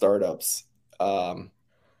about startups.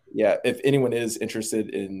 Yeah, if anyone is interested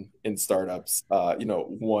in startups,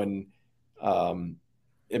 one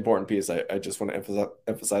important piece I just want to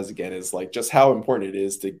emphasize again is like just how important it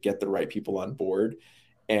is to get the right people on board.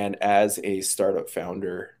 And as a startup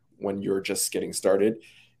founder, when you're just getting started,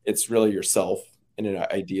 it's really yourself and an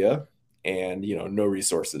idea and, no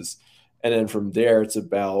resources. And then from there, it's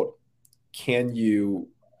about, can you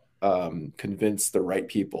convince the right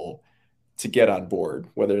people to get on board,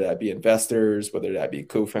 whether that be investors, whether that be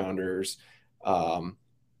co-founders.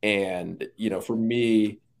 And, for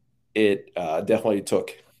me, it definitely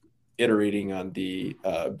took iterating on the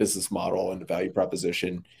business model and the value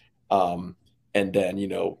proposition. And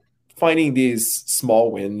then, finding these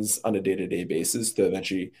small wins on a day-to-day basis to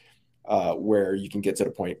eventually where you can get to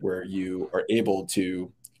the point where you are able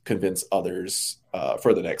to convince others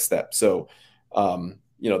for the next step. So,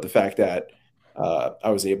 the fact that I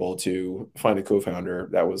was able to find a co-founder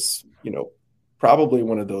that was, probably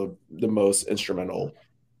one of the most instrumental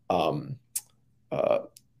kind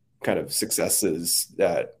of successes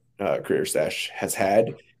that Creator Stash has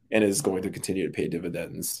had and is going to continue to pay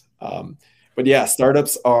dividends. But yeah,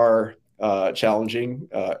 startups are challenging.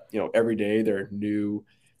 Every day there are new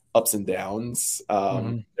ups and downs.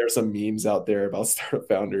 There's some memes out there about startup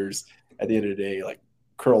founders at the end of the day, like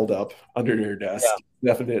curled up under their desk.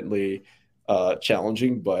 Yeah. Definitely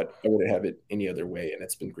challenging, but I wouldn't have it any other way. And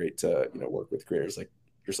it's been great to work with creators like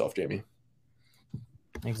yourself, Jamie.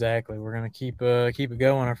 Exactly. We're gonna keep it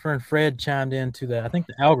going. Our friend Fred chimed into the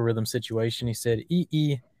algorithm situation. He said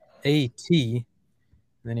EEAT, and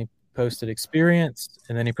then he posted experience,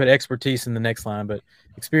 and then he put expertise in the next line. But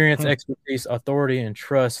experience, expertise, authority, and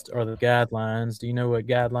trust are the guidelines. Do you know what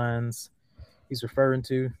guidelines he's referring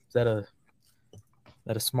to? Is that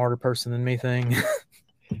a smarter person than me thing?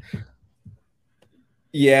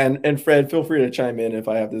 Yeah, and Fred, feel free to chime in if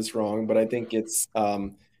I have this wrong, but I think it's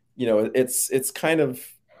it's kind of,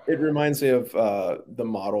 it reminds me of the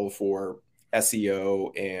model for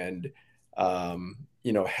SEO and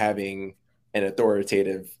having an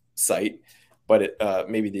authoritative site, but it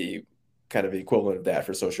maybe the kind of equivalent of that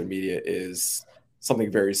for social media is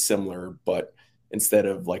something very similar, but instead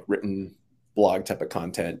of like written blog type of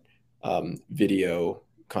content, video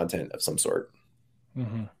content of some sort.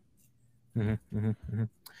 Well,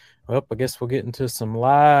 I guess we'll get into some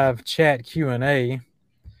live chat Q&A.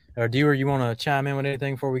 Or Dewar, you want to chime in with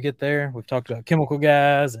anything before we get there? We've talked about chemical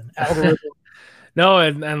guys and algorithms. No,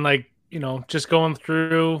 and like, just going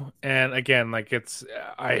through, and again, like it's,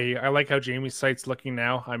 I like how Jamie's site's looking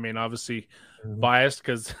now. I mean, obviously biased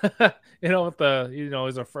because, with the,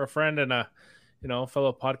 he's a friend and a,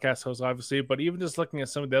 fellow podcast host, obviously, but even just looking at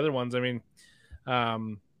some of the other ones, I mean,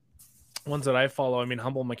 ones that I follow, I mean,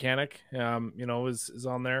 Humble Mechanic, is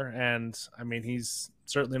on there. And I mean, he's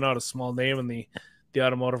certainly not a small name in the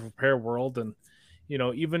automotive repair world. And,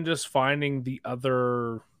 even just finding the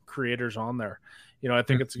other creators on there, I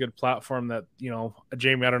think it's a good platform that,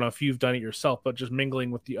 Jamie, I don't know if you've done it yourself, but just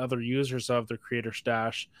mingling with the other users of the Creator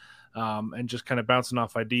Stash, and just kind of bouncing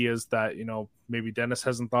off ideas that, maybe Dennis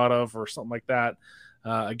hasn't thought of or something like that.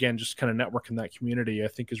 Again, just kind of networking that community, I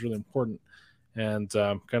think is really important. And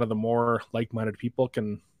kind of the more like-minded people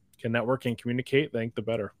can network and communicate, I think the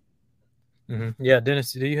better. Yeah,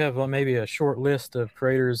 Dennis, do you have maybe a short list of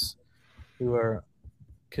creators who are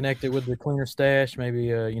connected with the Cleaner Stash?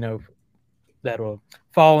 Maybe that will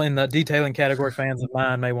fall in the detailing category. Fans of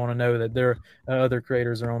mine may want to know that there are other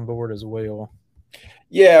creators are on board as well.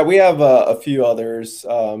 Yeah, we have a few others.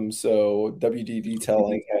 So WD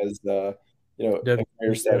Detailing has a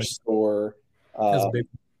Creator Stash store.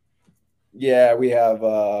 Yeah, we have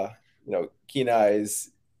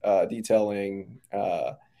Kenai's Detailing,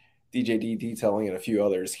 DJD Detailing, and a few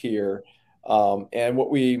others here. And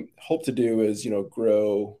what we hope to do is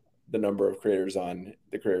grow the number of creators on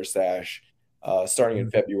the Creator Stash starting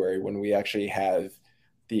in February, when we actually have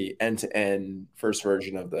the end-to-end first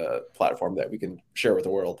version of the platform that we can share with the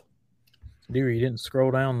world. Dude, you didn't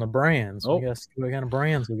scroll down the brands. We got what kind of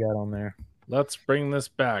brands we got on there. Let's bring this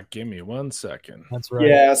back. Give me 1 second. That's right.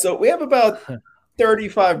 Yeah, so we have about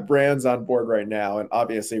 35 brands on board right now, and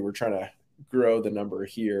obviously we're trying to grow the number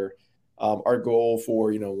here. Our goal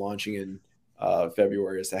for launching in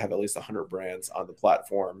February is to have at least 100 brands on the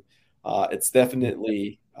platform. It's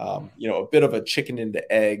definitely a bit of a chicken and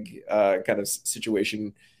the egg kind of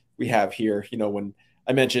situation we have here. When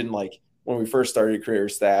I mentioned like when we first started Creator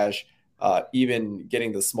Stash, even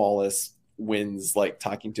getting the smallest wins, like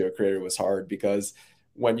talking to a creator, was hard because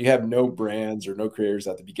when you have no brands or no creators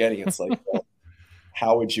at the beginning, it's like, well,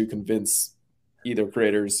 how would you convince either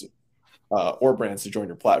creators or brands to join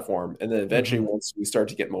your platform? And then eventually, once we start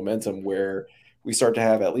to get momentum where we start to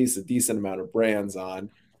have at least a decent amount of brands on,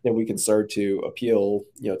 then we can start to appeal,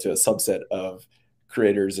 to a subset of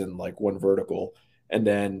creators in like one vertical. And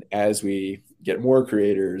then as we get more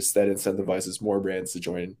creators, that incentivizes more brands to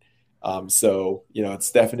join. So,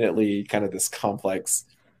 it's definitely kind of this complex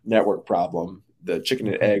network problem, the chicken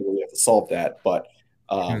and egg, where we have to solve that. But,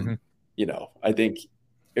 I think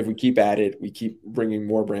if we keep at it, we keep bringing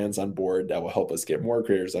more brands on board, that will help us get more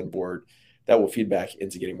creators on board. That will feed back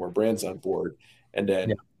into getting more brands on board. And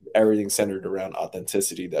then everything centered around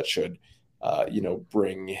authenticity that should,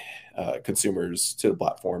 bring consumers to the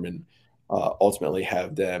platform and ultimately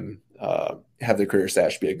have them have the Creator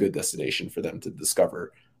Stash be a good destination for them to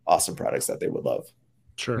discover awesome products that they would love.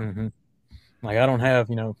 Sure. Like I don't have,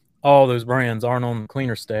 all those brands aren't on the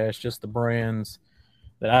Cleaner Stash, just the brands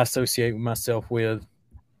that I associate myself with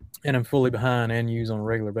and I'm fully behind and use on a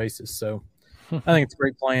regular basis. So I think it's a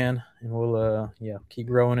great plan, and we'll keep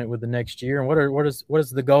growing it with the next year. And what is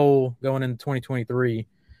the goal going into 2023?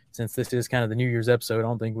 Since this is kind of the New Year's episode, I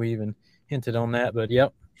don't think we even hinted on that. But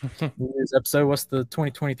New Year's episode. What's the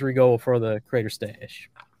 2023 goal for the Creator Stash?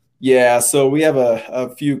 Yeah, so we have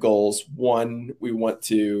a few goals. One, we want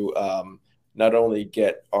to not only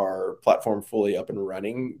get our platform fully up and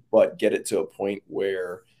running, but get it to a point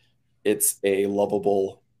where it's a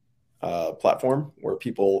lovable platform where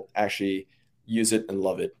people actually use it and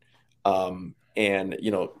love it. And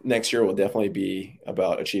next year will definitely be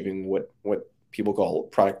about achieving what people call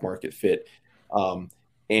product market fit.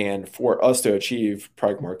 And for us to achieve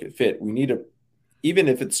product market fit, we need to, even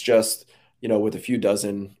if it's just with a few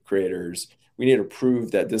dozen creators, we need to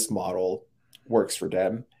prove that this model works for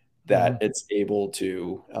them, that it's able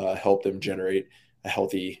to help them generate a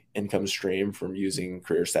healthy income stream from using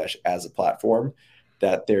Creator Stash as a platform,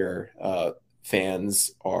 that their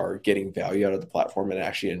fans are getting value out of the platform and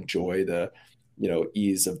actually enjoy the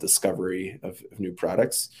ease of discovery of new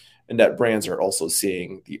products, and that brands are also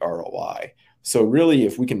seeing the ROI. So really,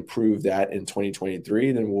 if we can prove that in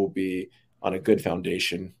 2023, then we'll be on a good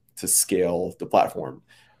foundation to scale the platform.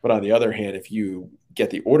 But on the other hand, if you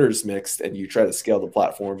get the orders mixed and you try to scale the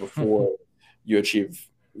platform before you achieve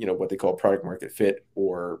what they call product market fit,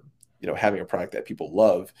 or having a product that people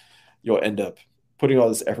love, you'll end up putting all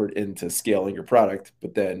this effort into scaling your product,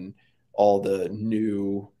 but then all the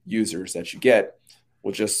new users that you get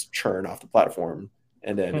will just churn off the platform,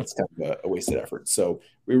 and then it's kind of a wasted effort. So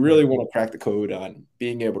we really want to crack the code on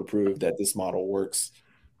being able to prove that this model works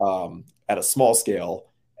at a small scale,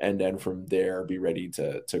 and then from there be ready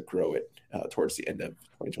to grow it towards the end of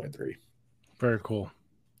 2023. Very cool.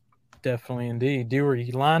 Definitely, indeed. Dewar,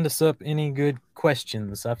 you lined us up any good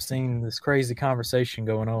questions? I've seen this crazy conversation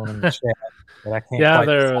going on in the chat, but I can't.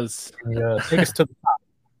 There was. Take us to the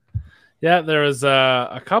top. Yeah, there was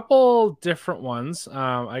a couple different ones.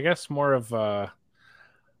 I guess more of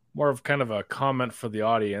kind of a comment for the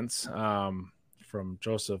audience. From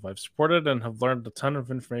Joseph: I've supported and have learned a ton of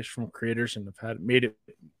information from creators and have made it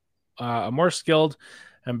a more skilled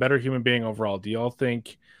and better human being overall. Do y'all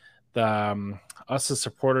think the us as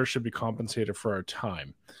supporters should be compensated for our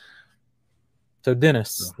time? So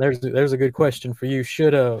Dennis, there's a good question for you.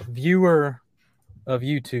 Should a viewer of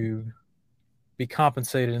YouTube be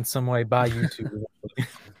compensated in some way by YouTube?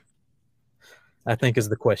 I think is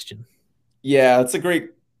the question. Yeah, it's a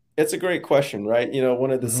great question, right?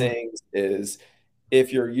 One of the sayings is,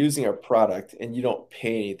 if you're using a product and you don't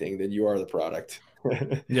pay anything, then you are the product.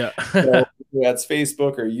 Yeah. So that's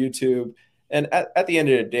Facebook or YouTube. And at the end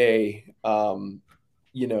of the day, I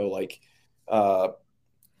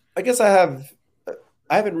guess I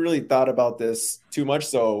haven't really thought about this too much.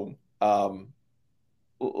 So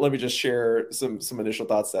let me just share some initial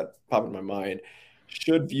thoughts that pop in my mind.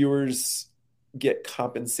 Should viewers get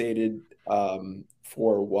compensated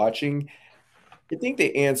for watching? I think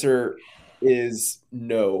the answer is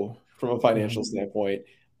no from a financial standpoint.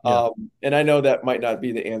 And I know that might not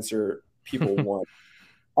be the answer people want.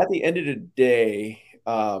 At the end of the day,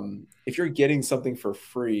 if you're getting something for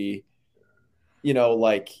free,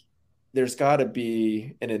 there's got to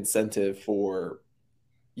be an incentive for,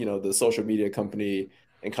 the social media company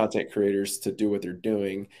and content creators to do what they're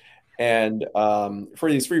doing. And for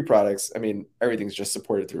these free products, I mean, everything's just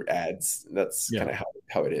supported through ads. That's kind of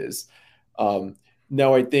how it is.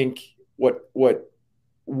 Now, I think what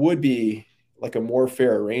would be like a more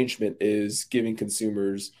fair arrangement is giving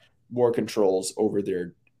consumers more controls over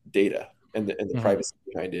their data and the privacy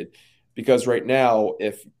behind it. Because right now,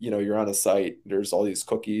 if you're on a site, there's all these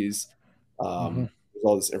cookies, there's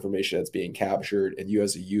all this information that's being captured, and you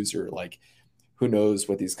as a user, like, who knows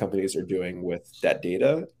what these companies are doing with that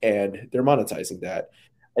data, and they're monetizing that.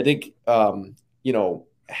 I think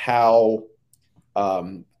how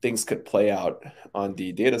things could play out on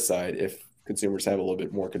the data side if consumers have a little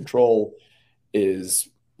bit more control is,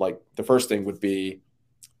 like, the first thing would be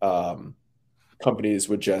companies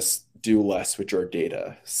would just do less with your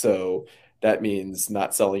data. So that means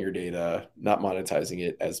not selling your data, not monetizing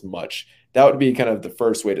it as much. That would be kind of the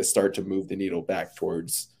first way to start to move the needle back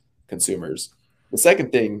towards consumers. The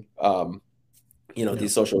second thing,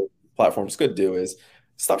 these social platforms could do is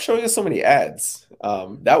stop showing us so many ads.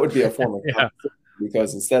 That would be a form of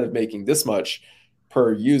because instead of making this much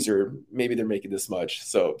per user, maybe they're making this much.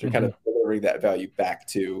 So they're kind of delivering that value back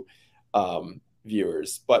to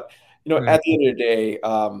viewers. But at the end of the day,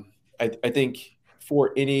 I think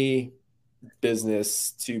for any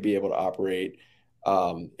business to be able to operate,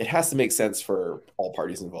 it has to make sense for all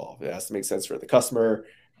parties involved. It has to make sense for the customer,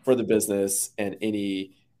 for the business, and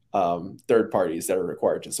any third parties that are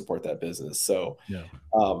required to support that business. So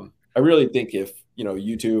I really think if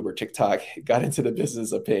YouTube or TikTok got into the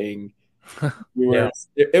business of paying viewers,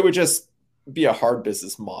 it would just be a hard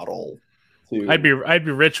business model. I'd be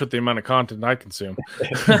rich with the amount of content I consume.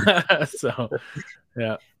 So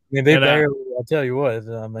yeah. I mean, I'll tell you what,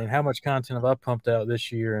 I mean, how much content have I pumped out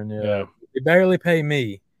this year? And they barely pay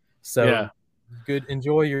me. So good.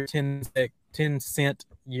 Enjoy your 10 cent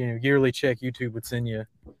yearly check YouTube would send you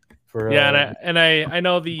for. I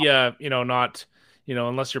know the, not,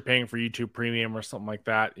 unless you're paying for YouTube Premium or something like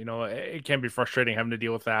that, it can be frustrating having to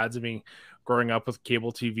deal with ads. I mean, growing up with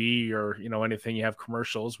cable TV or, anything, you have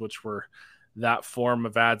commercials, which were that form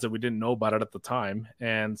of ads that we didn't know about it at the time.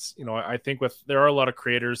 And, I think there are a lot of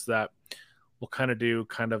creators that will kind of do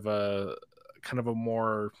kind of a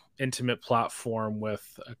more intimate platform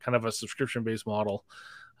with kind of a subscription-based model,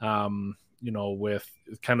 with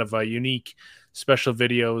kind of a unique special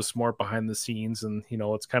videos, more behind the scenes. And,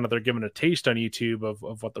 it's kind of, they're given a taste on YouTube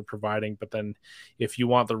of what they're providing. But then if you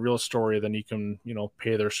want the real story, then you can,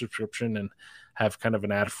 pay their subscription and have kind of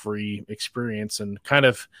an ad-free experience, and kind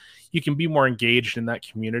of you can be more engaged in that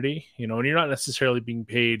community, and you're not necessarily being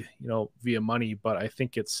paid, via money, but I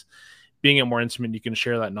think it's being it more intimate. You can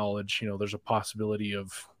share that knowledge. There's a possibility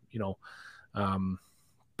of,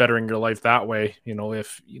 bettering your life that way.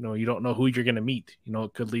 If, you don't know who you're going to meet,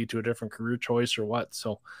 it could lead to a different career choice or what.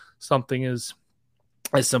 So something as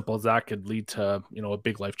simple as that could lead to, a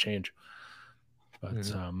big life change. But,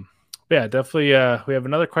 yeah, definitely. We have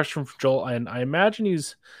another question from Joel, and I imagine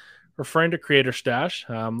he's referring to Creator Stash.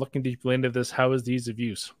 Looking deeply into this, how is the ease of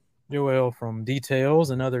use? Joel from Details,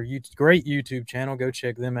 another great YouTube channel. Go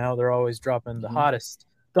check them out. They're always dropping the hottest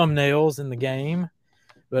thumbnails in the game.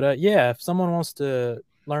 But if someone wants to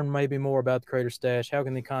learn maybe more about the Creator Stash, how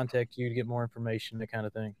can they contact you to get more information, that kind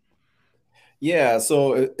of thing? Yeah.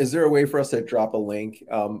 So is there a way for us to drop a link?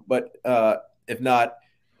 But if not,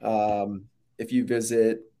 if you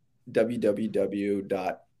visit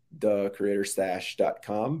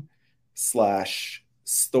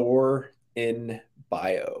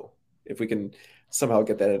www.thecreatorstash.com/store-in-bio. If we can somehow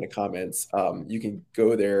get that in the comments, you can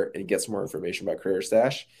go there and get some more information about Creator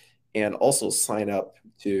Stash, and also sign up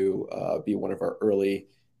to be one of our early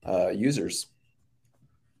users.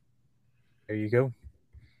 There you go.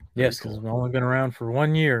 Yes, because we've only been around for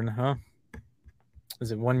 1 year, huh?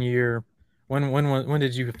 Is it 1 year? When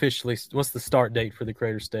did you officially? What's the start date for the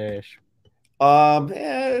Creator Stash?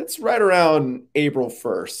 It's right around April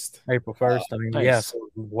 1st. April 1st. I mean, nice. So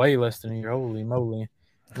way less than a year. Holy moly!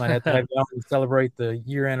 Might have to have you to celebrate the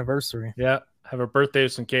year anniversary. Yeah, have a birthday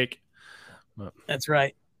with some cake. That's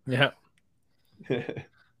right. Yeah.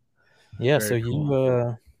 Yeah. So cool.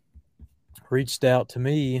 You reached out to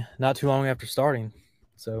me not too long after starting,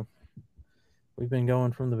 so we've been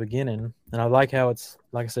going from the beginning, and I like how it's,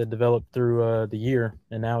 like I said, developed through the year,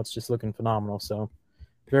 and now it's just looking phenomenal. So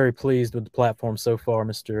very pleased with the platform so far,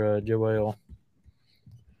 Mr. Joel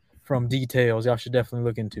from Details. Y'all should definitely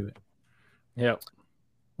look into it. Yeah.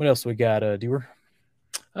 What else we got, Dewar?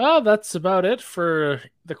 Oh, that's about it for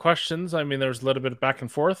the questions. I mean, there's a little bit of back and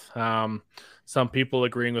forth. Some people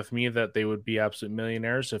agreeing with me that they would be absolute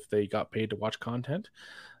millionaires if they got paid to watch content.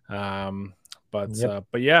 But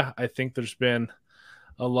yeah, I think there's been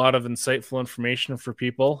a lot of insightful information for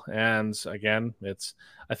people. And again,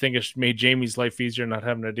 I think it's made Jamie's life easier not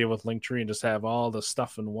having to deal with Linktree and just have all the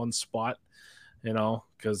stuff in one spot,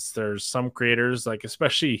 because there's some creators, like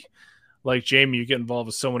especially like Jamie, you get involved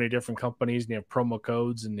with so many different companies and you have promo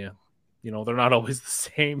codes and they're not always the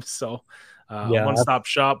same. So one-stop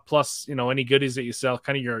shop plus, any goodies that you sell,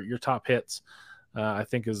 kind of your top hits, I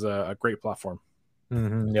think is a great platform.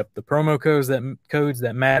 Mm-hmm. Yep. The promo codes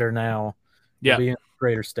that matter now. Yeah. Be in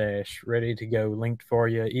Creator Stash, ready to go, linked for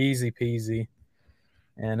you, easy peasy.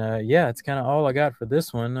 And it's kind of all I got for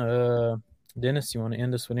this one. Dennis, you want to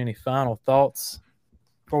end us with any final thoughts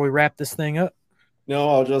before we wrap this thing up? No,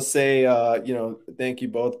 I'll just say, thank you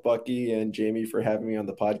both, Bucky and Jamie, for having me on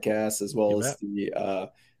the podcast, as well as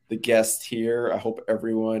the guest here. I hope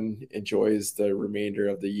everyone enjoys the remainder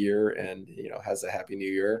of the year and, has a happy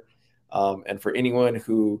new year. And for anyone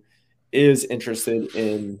who is interested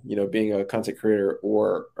in, being a content creator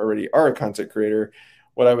or already are a content creator,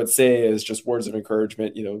 what I would say is just words of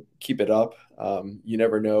encouragement, keep it up. You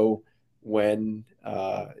never know when,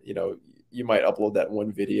 you might upload that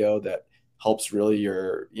one video that helps really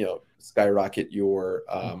skyrocket your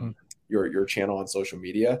channel on social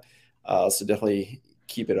media. So definitely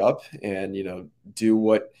keep it up and,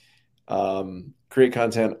 do create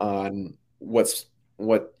content on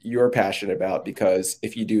what you're passionate about, because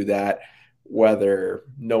if you do that, whether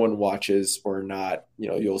no one watches or not,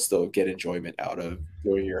 you'll still get enjoyment out of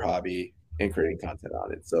doing your hobby and creating content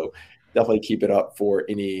on it. So definitely keep it up for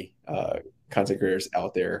any content creators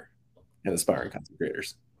out there and aspiring content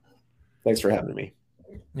creators. Thanks for having me.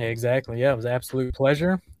 Yeah, exactly. Yeah, it was an absolute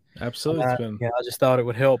pleasure. Absolutely. I just thought it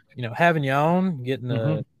would help, having you on, getting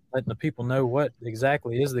letting the people know what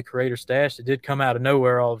exactly is the Creator Stash. It did come out of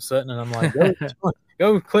nowhere all of a sudden, and I'm like,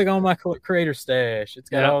 go click on my Creator Stash. It's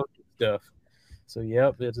got all the stuff. So,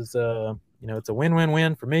 it is it's a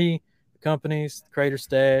win-win-win for me, the companies, the Creator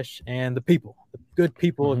Stash, and the people, the good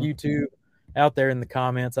people of YouTube out there in the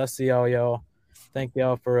comments. I see all y'all. Thank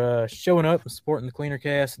y'all for showing up and supporting the Cleaner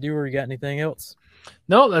Cast. Dewar, you got anything else?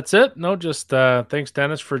 No, that's it. No, just thanks,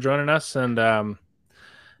 Dennis, for joining us, and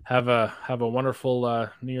have a wonderful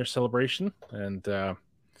New Year celebration. And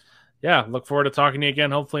look forward to talking to you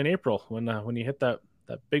again, hopefully in April when you hit that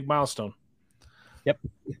big milestone. Yep.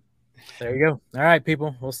 There you go. All right,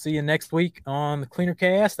 people. We'll see you next week on the Cleaner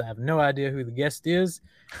Cast. I have no idea who the guest is.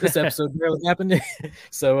 This episode barely happened.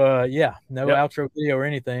 So, outro video or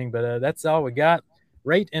anything, but that's all we got.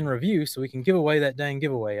 Rate and review so we can give away that dang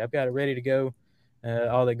giveaway. I've got it ready to go.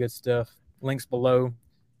 All that good stuff. Links below.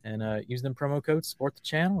 And use them promo codes, support the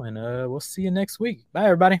channel, and we'll see you next week. Bye,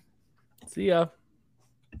 everybody. See ya.